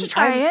going to have to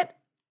try it.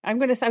 I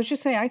was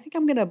just saying, I think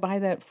I'm going to buy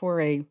that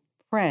for a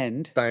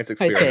friend. Science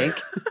I experiment.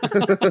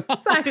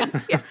 think.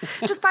 Science, yeah.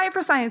 Just buy it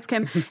for science,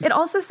 Kim. It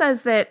also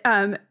says that,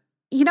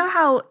 you know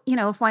how,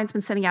 if wine's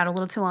been sitting out a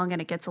little too long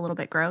and it gets a little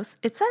bit gross,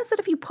 it says that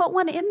if you put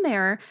one in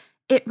there,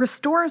 it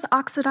restores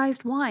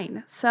oxidized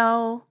wine.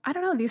 So I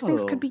don't know, these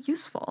things could be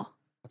useful.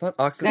 I thought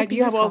Now, oxygen. do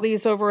you have all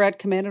these over at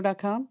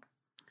commando.com?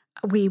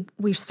 We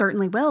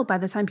certainly will by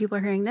the time people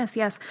are hearing this,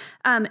 yes.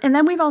 And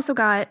then we've also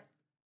got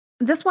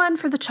this one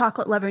for the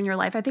chocolate lover in your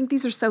life. I think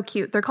these are so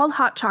cute. They're called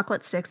hot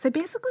chocolate sticks. They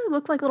basically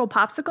look like little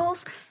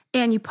popsicles,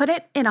 and you put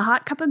it in a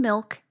hot cup of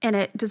milk, and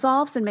it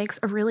dissolves and makes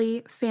a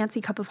really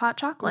fancy cup of hot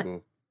chocolate.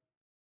 Ooh,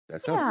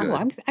 that sounds Yeah. good. Oh,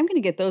 I'm going to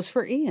get those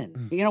for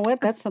Ian. You know what?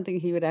 That's something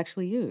he would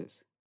actually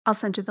use. I'll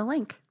send you the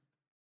link.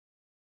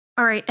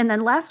 All right. And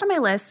then last on my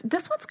list,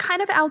 this one's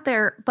kind of out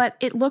there, but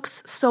it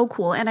looks so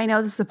cool. And I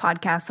know this is a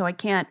podcast, so I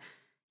can't,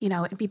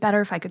 it'd be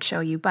better if I could show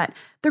you, but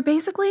they're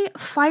basically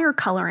fire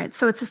colorants.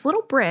 So it's this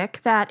little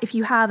brick that if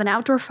you have an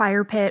outdoor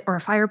fire pit or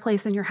a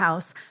fireplace in your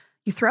house,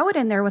 you throw it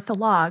in there with the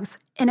logs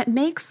and it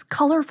makes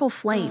colorful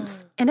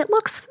flames. And it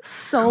looks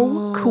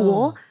so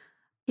cool.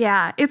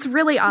 Yeah, it's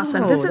really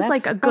awesome. Oh, this is that's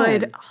like a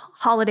good fun.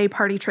 holiday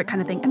party trick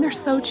kind of thing. And they're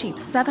so cheap,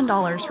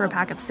 $7 for a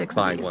pack of 6 of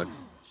Buying these. one.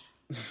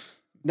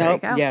 There you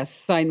Nope. go. Yes.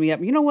 Sign me up.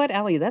 You know what,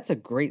 Allie? That's a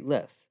great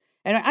list.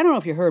 And I don't know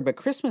if you heard, but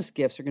Christmas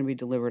gifts are going to be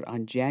delivered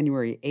on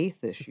January 8th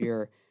this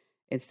year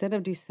instead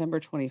of December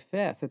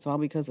 25th. It's all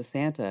because of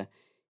Santa.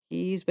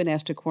 He's been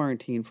asked to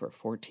quarantine for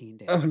 14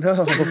 days. Oh,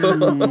 no.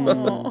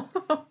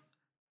 Oh.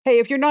 Hey,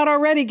 if you're not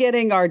already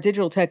getting our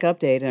digital tech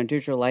update and our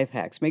digital life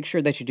hacks, make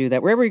sure that you do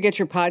that. Wherever you get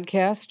your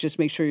podcasts, just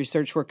make sure you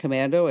search for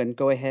Commando and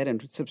go ahead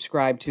and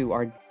subscribe to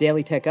our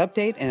daily tech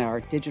update and our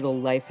digital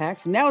life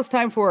hacks. And now it's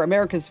time for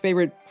America's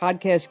favorite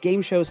podcast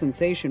game show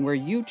sensation, where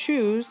you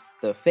choose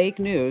the fake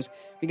news,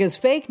 because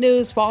fake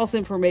news, false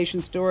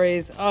information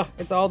stories,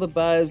 it's all the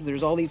buzz.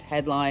 There's all these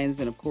headlines.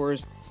 And of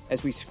course,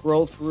 as we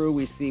scroll through,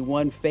 we see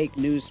one fake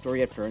news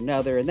story after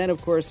another. And then, of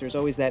course, there's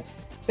always that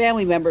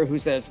family member who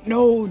says,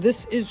 no,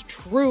 this is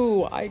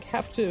true.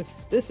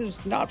 This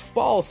is not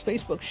false.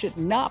 Facebook should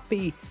not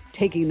be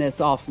taking this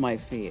off my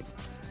feed.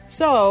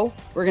 So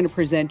we're going to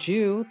present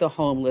you, the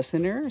home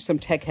listener, some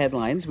tech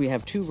headlines. We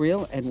have 2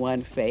 real and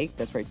 1 fake.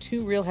 That's right,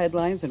 2 real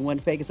headlines and 1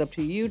 fake. It's up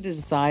to you to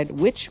decide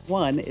which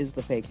one is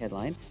the fake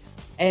headline.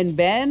 And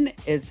Ben,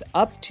 it's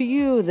up to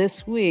you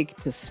this week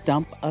to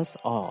stump us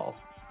all.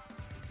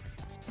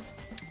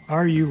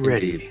 Are you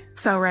ready?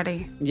 So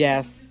ready.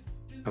 Yes.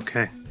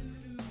 Okay.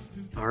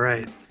 All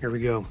right, here we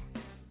go.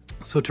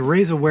 So to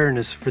raise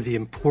awareness for the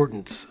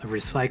importance of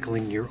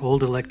recycling your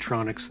old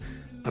electronics,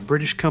 a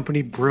British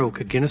company broke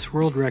a Guinness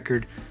World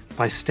Record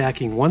by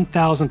stacking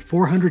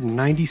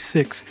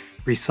 1,496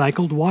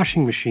 recycled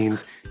washing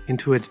machines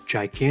into a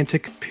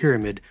gigantic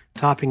pyramid,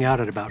 topping out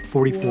at about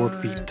 44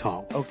 feet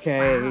tall.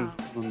 Okay. Wow.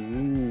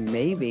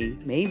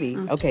 Maybe.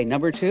 Okay,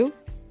 number 2?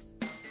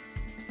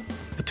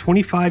 A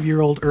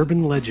 25-year-old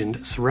urban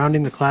legend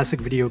surrounding the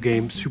classic video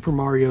game Super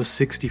Mario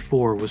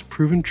 64 was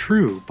proven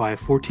true by a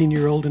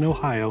 14-year-old in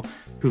Ohio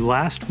who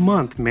last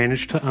month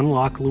managed to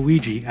unlock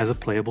Luigi as a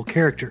playable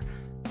character.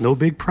 No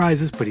big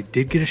prizes, but he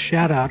did get a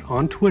shout-out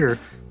on Twitter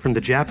from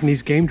the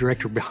Japanese game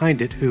director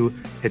behind it, who,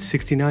 at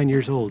 69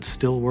 years old,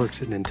 still works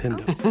at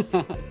Nintendo.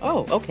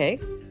 Oh, okay.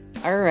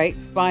 All right,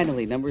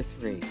 finally, number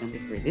 3.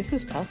 This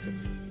is tough to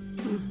see.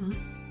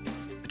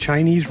 A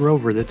Chinese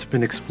rover that's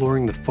been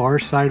exploring the far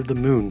side of the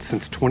moon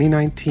since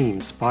 2019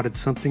 spotted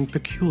something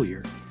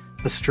peculiar.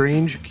 A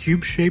strange,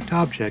 cube-shaped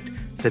object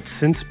that's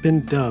since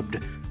been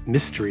dubbed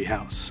Mystery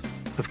House.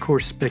 Of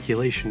course,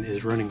 speculation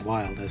is running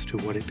wild as to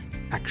what it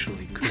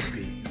actually could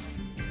be.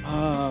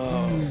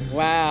 Oh,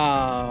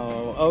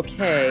 wow.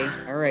 Okay.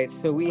 All right,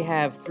 so we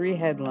have 3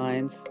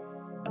 headlines.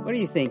 What do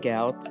you think,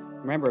 Al?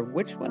 Remember,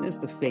 which one is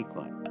the fake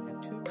one? We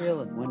have 2 real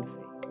and 1 fake.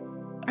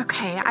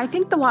 Okay, I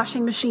think the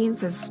washing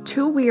machines is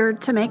too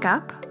weird to make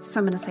up, so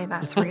I'm going to say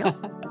that's real.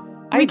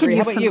 I We could agree.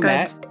 use How about some you, good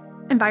Matt?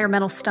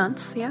 environmental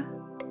stunts, yeah?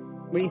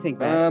 What do you think,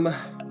 Matt?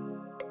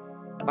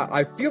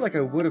 I feel like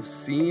I would have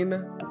seen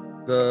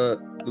the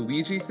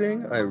Luigi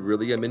thing. I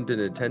really am into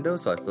Nintendo,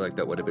 so I feel like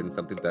that would have been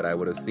something that I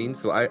would have seen.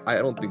 So I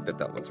don't think that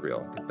one's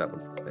real. I think that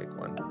one's the fake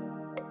one.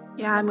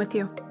 Yeah, I'm with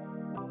you.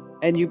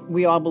 And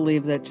we all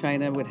believe that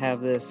China would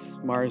have this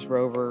Mars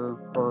rover,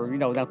 or,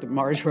 not the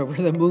Mars rover,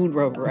 the moon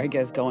rover, I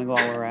guess, going all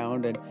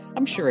around. And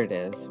I'm sure it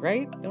is,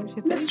 right? Don't you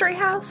think? Mystery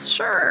House?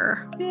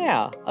 Sure.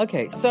 Yeah.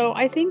 Okay. So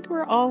I think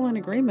we're all in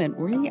agreement.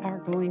 We are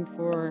going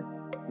for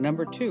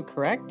number 2,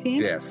 correct,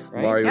 team? Yes,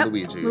 Right? Mario Yep,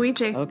 Luigi.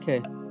 Luigi.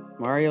 Okay.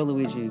 Mario,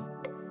 Luigi.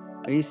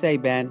 What do you say,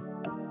 Ben?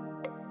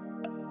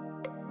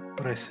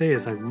 What I say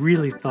is I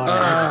really thought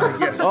I had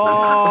Yes.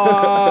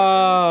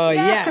 Oh,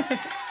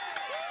 yes.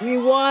 We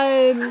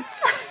won.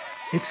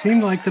 It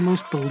seemed like the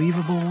most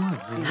believable one.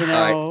 You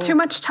know. Too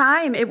much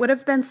time. It would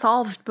have been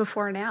solved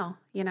before now,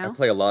 you I know?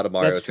 play a lot of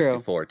Mario That's true.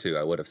 64 too.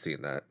 I would have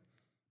seen that.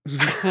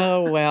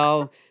 Oh,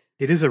 well.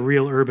 It is a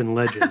real urban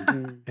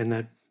legend, and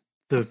that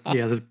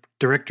the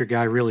director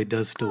guy really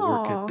does still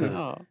work at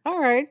Oh, all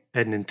right.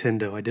 at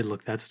Nintendo. I did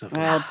look that stuff up.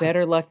 Well,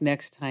 better luck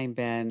next time,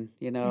 Ben.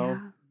 Yeah.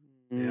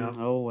 Yeah.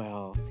 Oh,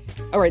 well.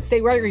 All right,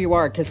 stay right where you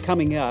are, because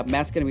coming up,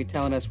 Matt's going to be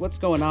telling us what's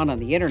going on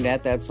the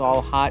internet that's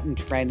all hot and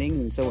trending,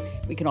 and so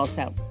we can all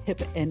sound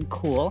hip and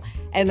cool.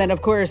 And then,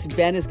 of course,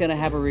 Ben is going to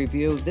have a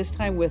review, this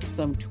time with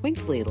some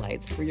twinkly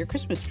lights for your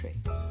Christmas tree.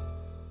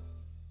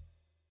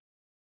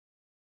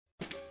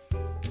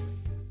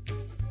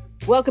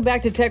 Welcome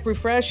back to Tech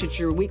Refresh. It's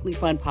your weekly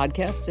fun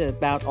podcast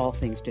about all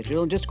things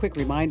digital. And just a quick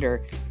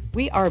reminder,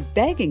 we are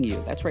begging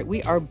you. That's right,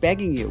 we are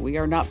begging you. We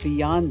are not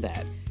beyond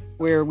that,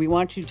 where we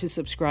want you to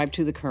subscribe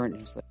to the Current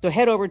Newsletter. So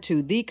head over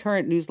to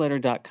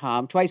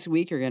thecurrentnewsletter.com. Twice a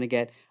week, you're going to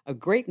get a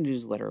great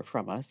newsletter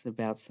from us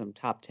about some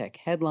top tech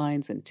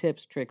headlines and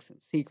tips, tricks,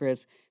 and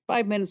secrets.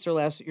 5 minutes or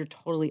less, you're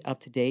totally up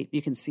to date.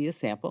 You can see a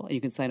sample, and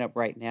you can sign up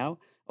right now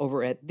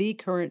over at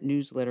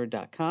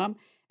thecurrentnewsletter.com.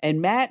 And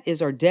Matt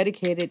is our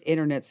dedicated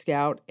internet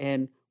scout.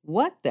 And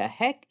what the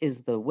heck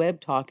is the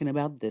web talking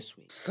about this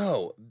week?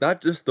 So,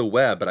 not just the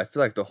web, but I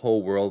feel like the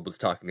whole world was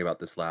talking about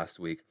this last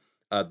week.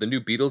 The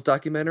new Beatles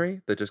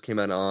documentary that just came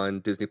out on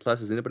Disney Plus.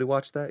 Has anybody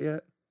watched that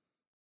yet?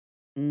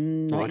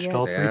 Not Watched yet.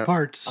 all 3 Yeah.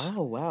 parts.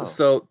 Oh, wow.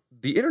 So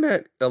the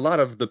internet, a lot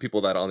of the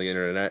people that are on the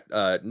internet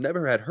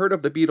never had heard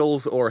of the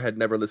Beatles or had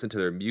never listened to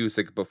their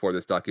music before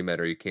this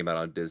documentary came out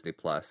on Disney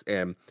Plus.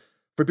 And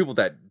for people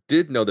that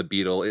did know the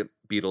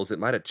Beatles, it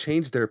might have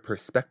changed their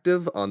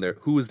perspective on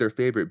who was their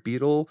favorite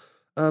Beatle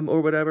or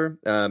whatever.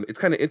 It's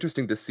kind of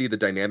interesting to see the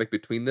dynamic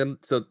between them.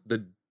 So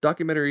the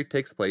documentary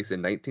takes place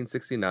in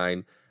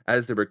 1969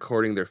 as they're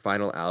recording their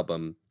final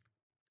album.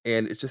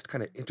 And it's just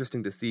kind of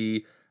interesting to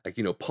see, like,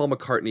 Paul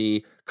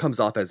McCartney comes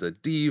off as a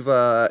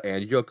diva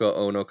and Yoko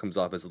Ono comes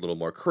off as a little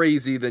more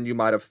crazy than you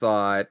might have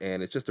thought.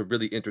 And it's just a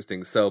really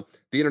interesting. So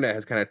the internet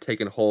has kind of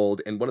taken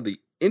hold. And one of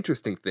the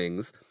interesting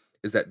things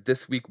is that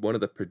this week, one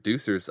of the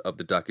producers of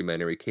the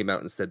documentary came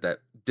out and said that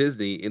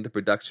Disney, in the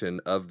production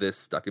of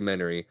this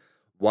documentary,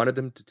 wanted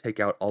them to take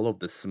out all of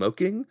the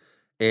smoking.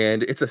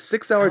 And it's a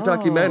 6-hour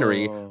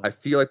documentary. I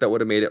feel like that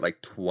would have made it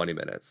like 20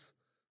 minutes.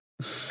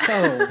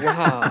 Oh,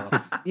 wow.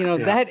 Yeah,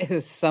 that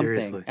is something.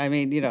 seriously. I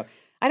mean,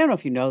 I don't know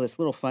if you know this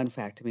little fun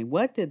fact. I mean,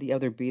 what did the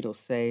other Beatles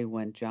say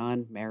when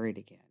John married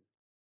again?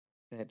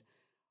 Said,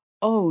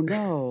 oh,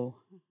 no.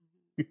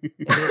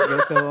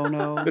 Yoko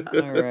Ono.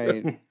 All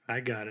right.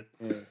 I got it.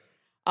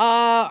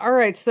 All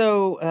right.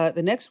 So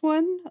the next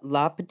one,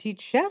 La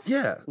Petite Chef.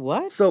 Yeah.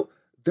 What? So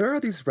there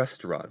are these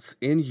restaurants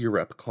in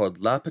Europe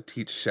called La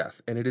Petite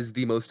Chef, and it is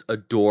the most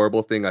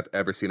adorable thing I've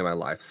ever seen in my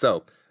life.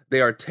 So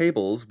They are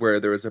tables where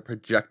there is a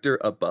projector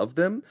above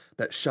them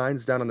that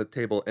shines down on the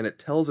table, and it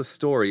tells a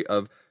story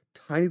of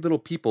tiny little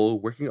people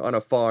working on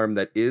a farm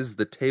that is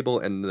the table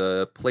and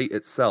the plate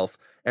itself,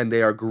 and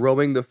they are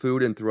growing the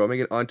food and throwing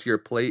it onto your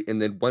plate,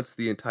 and then once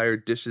the entire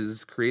dish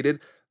is created,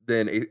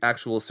 then an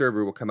actual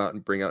server will come out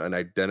and bring out an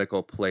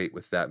identical plate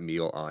with that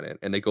meal on it.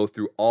 And they go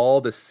through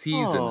all the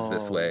seasons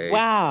this way.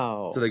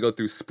 Wow. So they go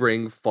through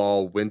spring,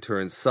 fall, winter,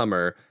 and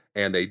summer,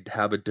 and they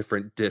have a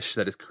different dish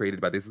that is created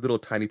by these little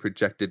tiny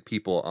projected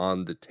people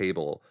on the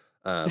table.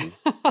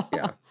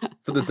 Yeah.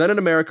 So there's none in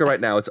America right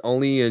now. It's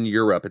only in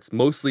Europe. It's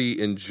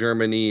mostly in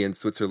Germany and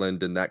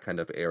Switzerland and that kind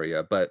of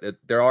area. But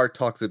there are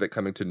talks of it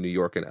coming to New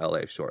York and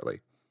LA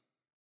shortly.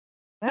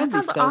 That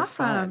sounds sounds awesome.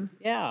 fun.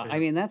 Yeah, I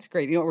mean, that's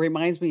great. You know, it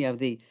reminds me of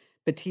the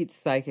petite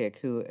psychic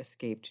who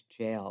escaped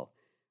jail.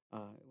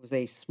 It was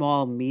a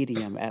small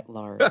medium at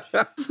large.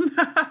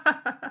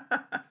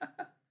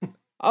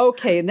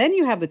 Okay, and then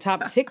you have the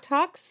top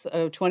TikToks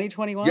of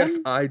 2021. Yes,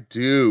 I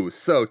do.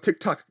 So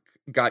TikTok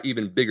got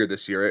even bigger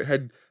this year. It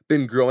had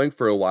been growing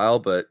for a while,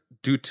 but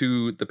due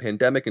to the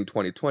pandemic in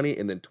 2020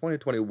 and then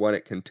 2021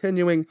 it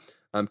continuing,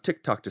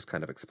 TikTok just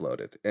kind of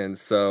exploded. And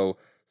so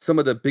some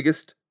of the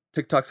biggest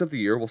TikToks of the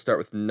year, we'll start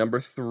with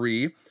number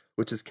 3,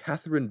 which is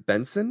Katherine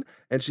Benson.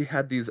 And she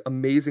had these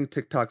amazing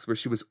TikToks where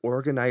she was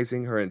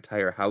organizing her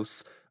entire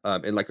house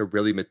in like a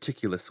really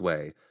meticulous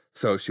way.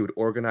 So she would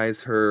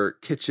organize her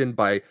kitchen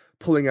by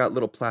pulling out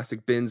little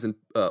plastic bins and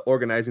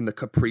organizing the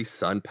Capri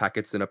Sun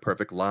packets in a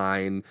perfect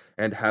line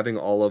and having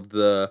all of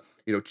the,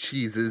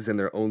 cheeses in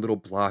their own little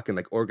block and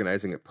like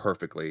organizing it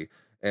perfectly.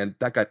 And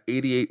that got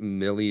 88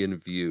 million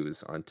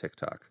views on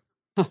TikTok.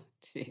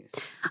 Jeez.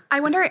 I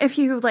wonder if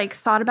you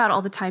thought about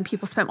all the time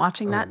people spent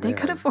watching that. They man.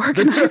 could have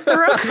organized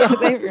their own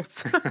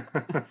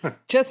house.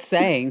 Just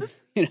saying,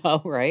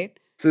 right?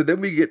 So then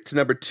we get to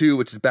number 2,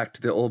 which is back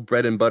to the old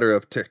bread and butter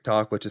of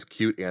TikTok, which is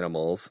cute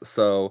animals.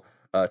 So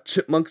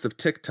Chipmunks of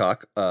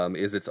TikTok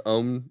is its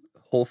own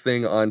whole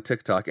thing on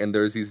TikTok. And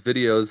there's these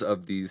videos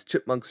of these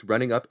chipmunks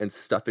running up and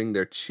stuffing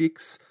their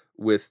cheeks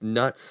with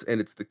nuts.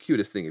 And it's the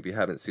cutest thing. If you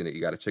haven't seen it,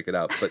 you got to check it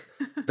out. But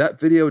that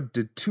video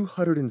did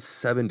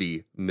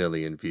 270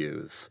 million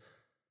views.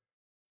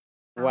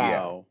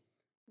 Wow.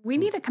 We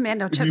need a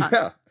commando chipmunk.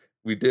 Yeah,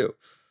 we do.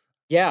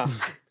 Yeah.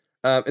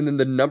 And then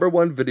the number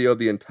 1 video of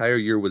the entire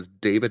year was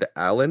David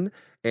Allen.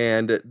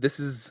 And this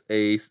is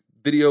a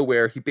video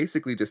where he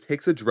basically just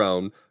takes a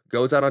drone,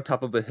 goes out on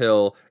top of a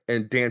hill,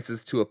 and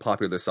dances to a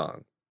popular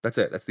song. That's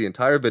it. That's the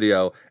entire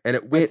video. And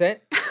it went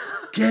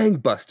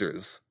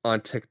gangbusters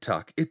on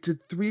TikTok. It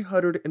did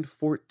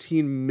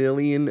 314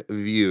 million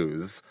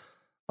views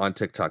on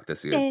TikTok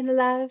this year. Staying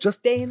alive.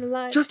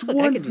 Just Look,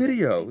 one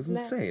video. It was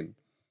insane.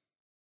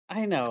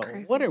 I know.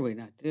 What are we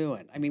not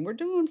doing? I mean, we're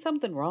doing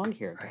something wrong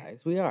here, guys.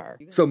 We are.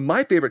 So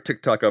my favorite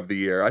TikTok of the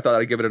year, I thought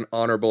I'd give it an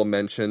honorable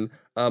mention.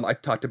 I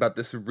talked about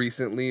this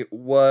recently,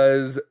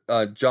 was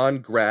John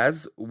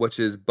Graz, which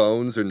is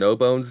Bones or No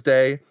Bones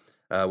Day,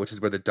 which is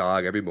where the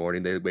dog, every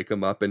morning, they wake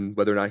him up, and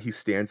whether or not he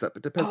stands up,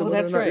 it depends on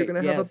whether or not you're going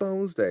to have a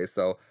Bones Day.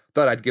 So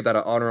thought I'd give that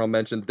an honorable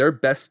mention. Their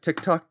best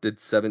TikTok did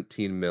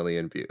 17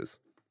 million views.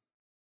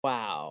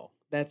 Wow.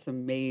 That's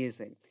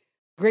amazing.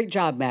 Great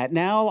job, Matt.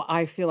 Now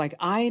I feel like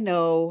I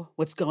know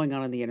what's going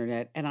on the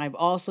internet, and I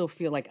also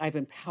feel like I've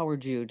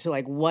empowered you to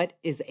what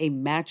is a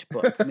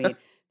matchbook. I mean,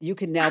 you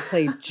can now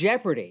play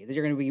Jeopardy. That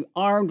you're going to be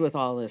armed with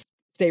all this.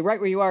 Stay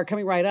right where you are.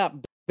 Coming right up,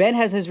 Ben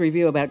has his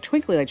review about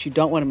Twinkly Lights you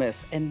don't want to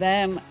miss, and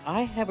then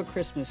I have a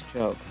Christmas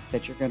joke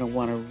that you're going to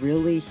want to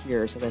really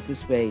hear, so that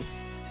this way,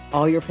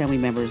 all your family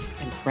members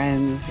and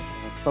friends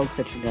and folks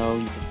that you know,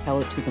 you can tell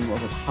it to them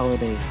over the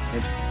holidays, and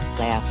they're just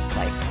laugh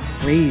like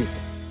crazy.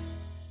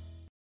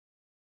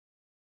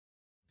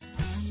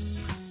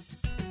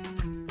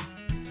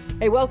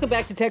 Hey, welcome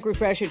back to Tech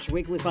Refresh. It's your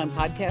weekly fun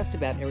podcast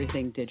about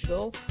everything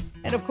digital.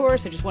 And of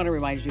course, I just want to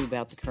remind you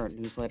about the Current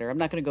newsletter. I'm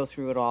not going to go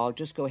through it all.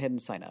 Just go ahead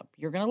and sign up.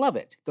 You're going to love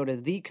it. Go to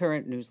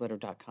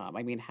thecurrentnewsletter.com.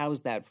 I mean,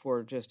 how's that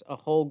for just a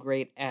whole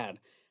great ad?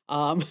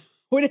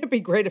 Wouldn't it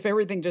be great if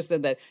everything just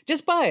said that?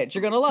 Just buy it.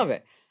 You're going to love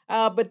it.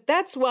 But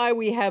that's why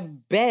we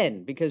have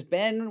Ben, because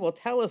Ben will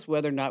tell us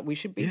whether or not we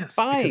should be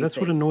buying because that's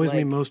what annoys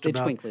me most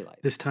about twinkly lights.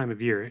 This time of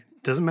year.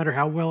 It doesn't matter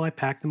how well I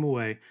pack them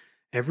away.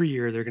 Every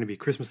year, there are going to be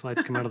Christmas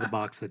lights come out of the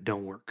box that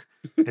don't work.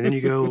 And then you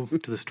go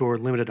to the store,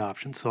 limited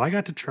options. So I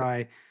got to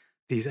try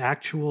these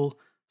actual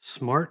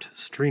smart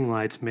string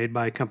lights made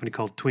by a company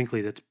called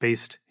Twinkly that's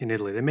based in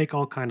Italy. They make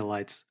all kinds of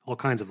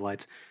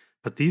lights.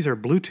 But these are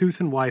Bluetooth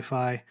and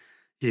Wi-Fi.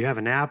 You have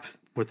an app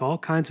with all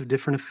kinds of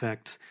different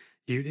effects.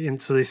 And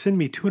so they send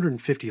me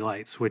 250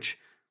 lights, which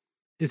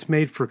is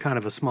made for kind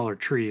of a smaller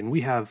tree. And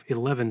we have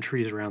 11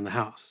 trees around the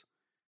house.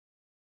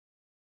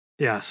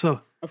 Yeah,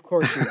 so... Of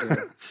course you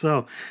do.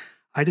 So...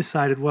 I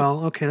decided,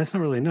 well, okay, that's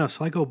not really enough.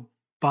 So I go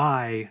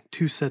buy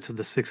 2 sets of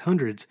the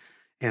 600s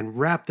and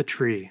wrap the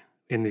tree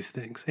in these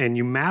things. And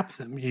you map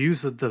them. You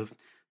use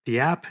the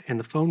app and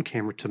the phone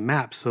camera to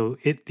map. So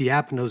the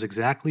app knows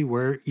exactly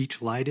where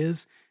each light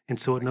is. And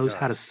so it knows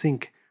how to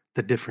sync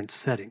the different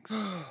settings.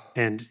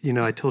 And,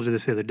 I told you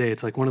this the other day.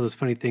 It's like one of those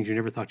funny things you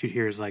never thought you'd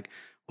hear is like,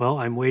 well,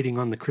 I'm waiting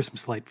on the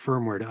Christmas light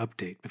firmware to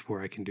update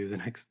before I can do the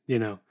next,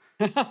 So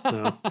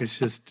it's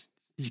just,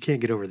 you can't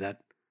get over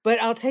that.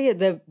 But I'll tell you,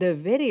 the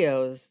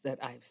videos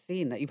that I've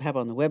seen that you have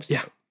on the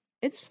website,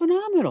 it's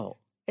phenomenal.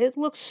 It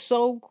looks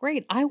so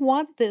great. I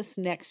want this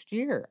next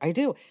year. I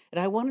do. And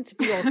I want it to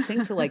be all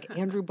synced to like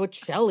Andrew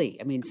Bocelli.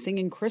 I mean,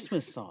 singing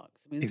Christmas songs.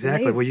 I mean,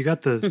 Exactly. Well, you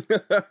got the...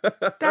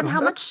 Ben,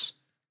 how much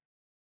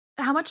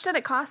did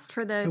it cost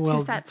for the 2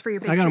 sets for your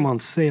big I got them tree? on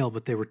sale,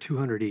 but they were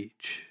 $200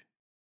 each.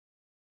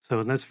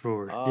 So that's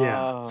for,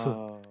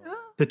 So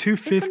the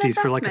 250s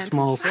for like a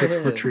small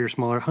 6-foot tree or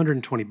smaller,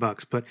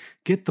 $120. But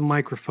get the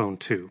microphone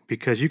too,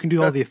 because you can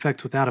do all the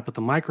effects without it, but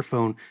the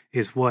microphone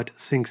is what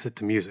syncs it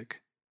to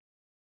music.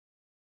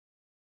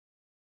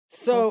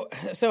 So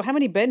how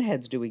many Ben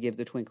heads do we give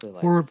the twinkly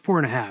lights?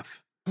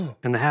 4.5.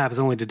 And the half is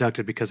only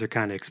deducted because they're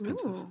kind of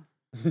expensive.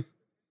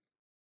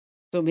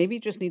 So maybe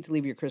you just need to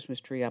leave your Christmas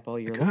tree up all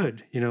year long.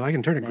 Could. I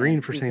can turn it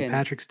green for St.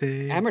 Patrick's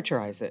Day.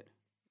 Amateurize it.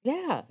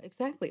 Yeah,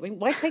 exactly. I mean,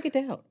 why take it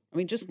down? I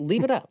mean, just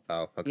leave it up.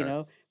 Oh,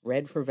 okay.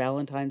 Red for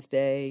Valentine's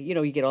Day.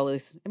 You get all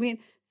this. I mean,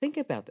 think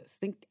about this.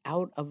 Think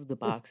out of the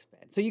box,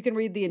 Ben. So you can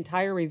read the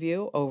entire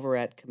review over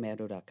at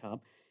commando.com.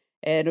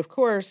 And of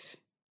course,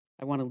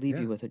 I want to leave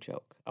you with a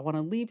joke. I want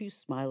to leave you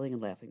smiling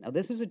and laughing. Now,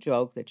 this is a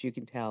joke that you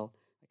can tell,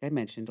 like I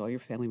mentioned, all your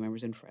family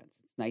members and friends.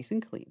 It's nice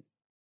and clean.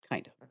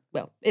 Kind of.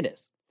 Well, it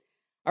is.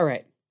 All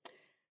right.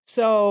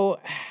 So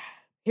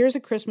here's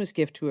a Christmas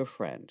gift to a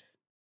friend.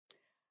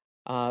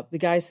 The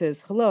guy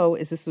says, hello,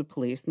 is this the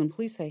police? And the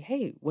police say,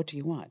 hey, what do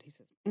you want? He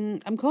says,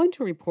 I'm calling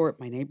to report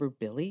my neighbor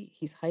Billy.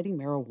 He's hiding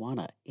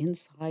marijuana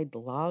inside the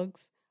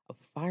logs of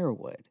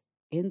firewood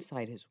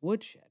inside his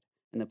woodshed.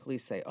 And the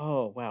police say,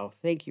 oh, wow,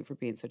 thank you for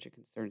being such a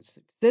concerned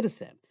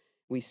citizen.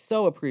 We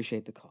so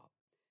appreciate the call.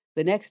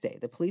 The next day,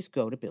 the police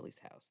go to Billy's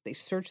house. They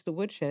search the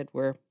woodshed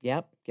where,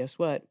 guess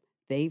what?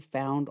 They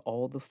found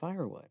all the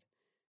firewood.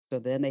 So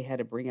then they had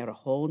to bring out a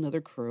whole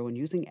nother crew, and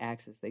using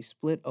axes, they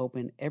split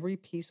open every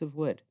piece of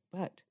wood.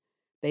 But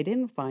they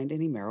didn't find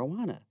any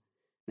marijuana.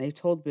 They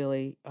told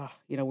Billy,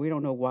 we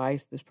don't know why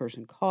this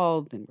person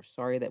called, and we're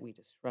sorry that we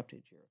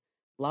disrupted your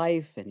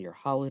life and your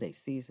holiday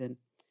season.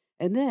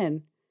 And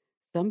then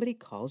somebody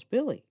calls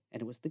Billy,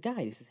 and it was the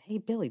guy. He says, hey,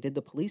 Billy, did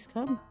the police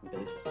come? And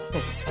Billy says,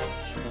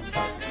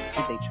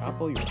 did they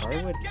chop all your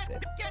firewood? He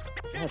said,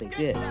 yeah, they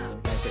did.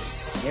 And the guy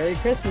said, Merry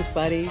Christmas,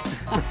 buddy.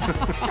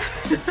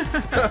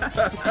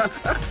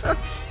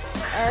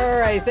 All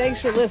right, thanks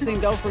for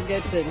listening. Don't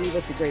forget to leave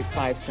us a great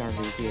 5-star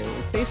review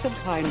and say some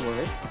kind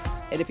words.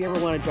 And if you ever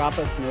want to drop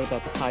us a note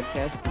about the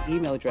podcast, the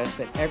email address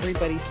that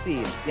everybody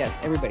sees. Yes,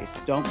 everybody. So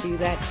don't be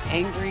that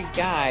angry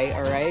guy,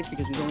 all right?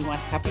 Because we only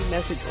want happy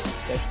messages,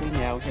 especially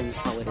now here in the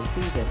holiday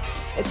season.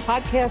 It's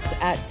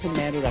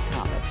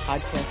podcasts@commando.com. That's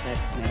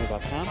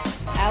podcasts@commando.com.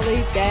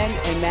 Allie, Ben,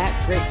 and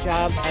Matt, great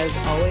job as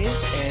always.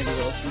 And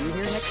we'll see you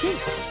here next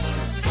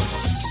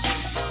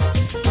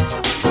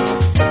week.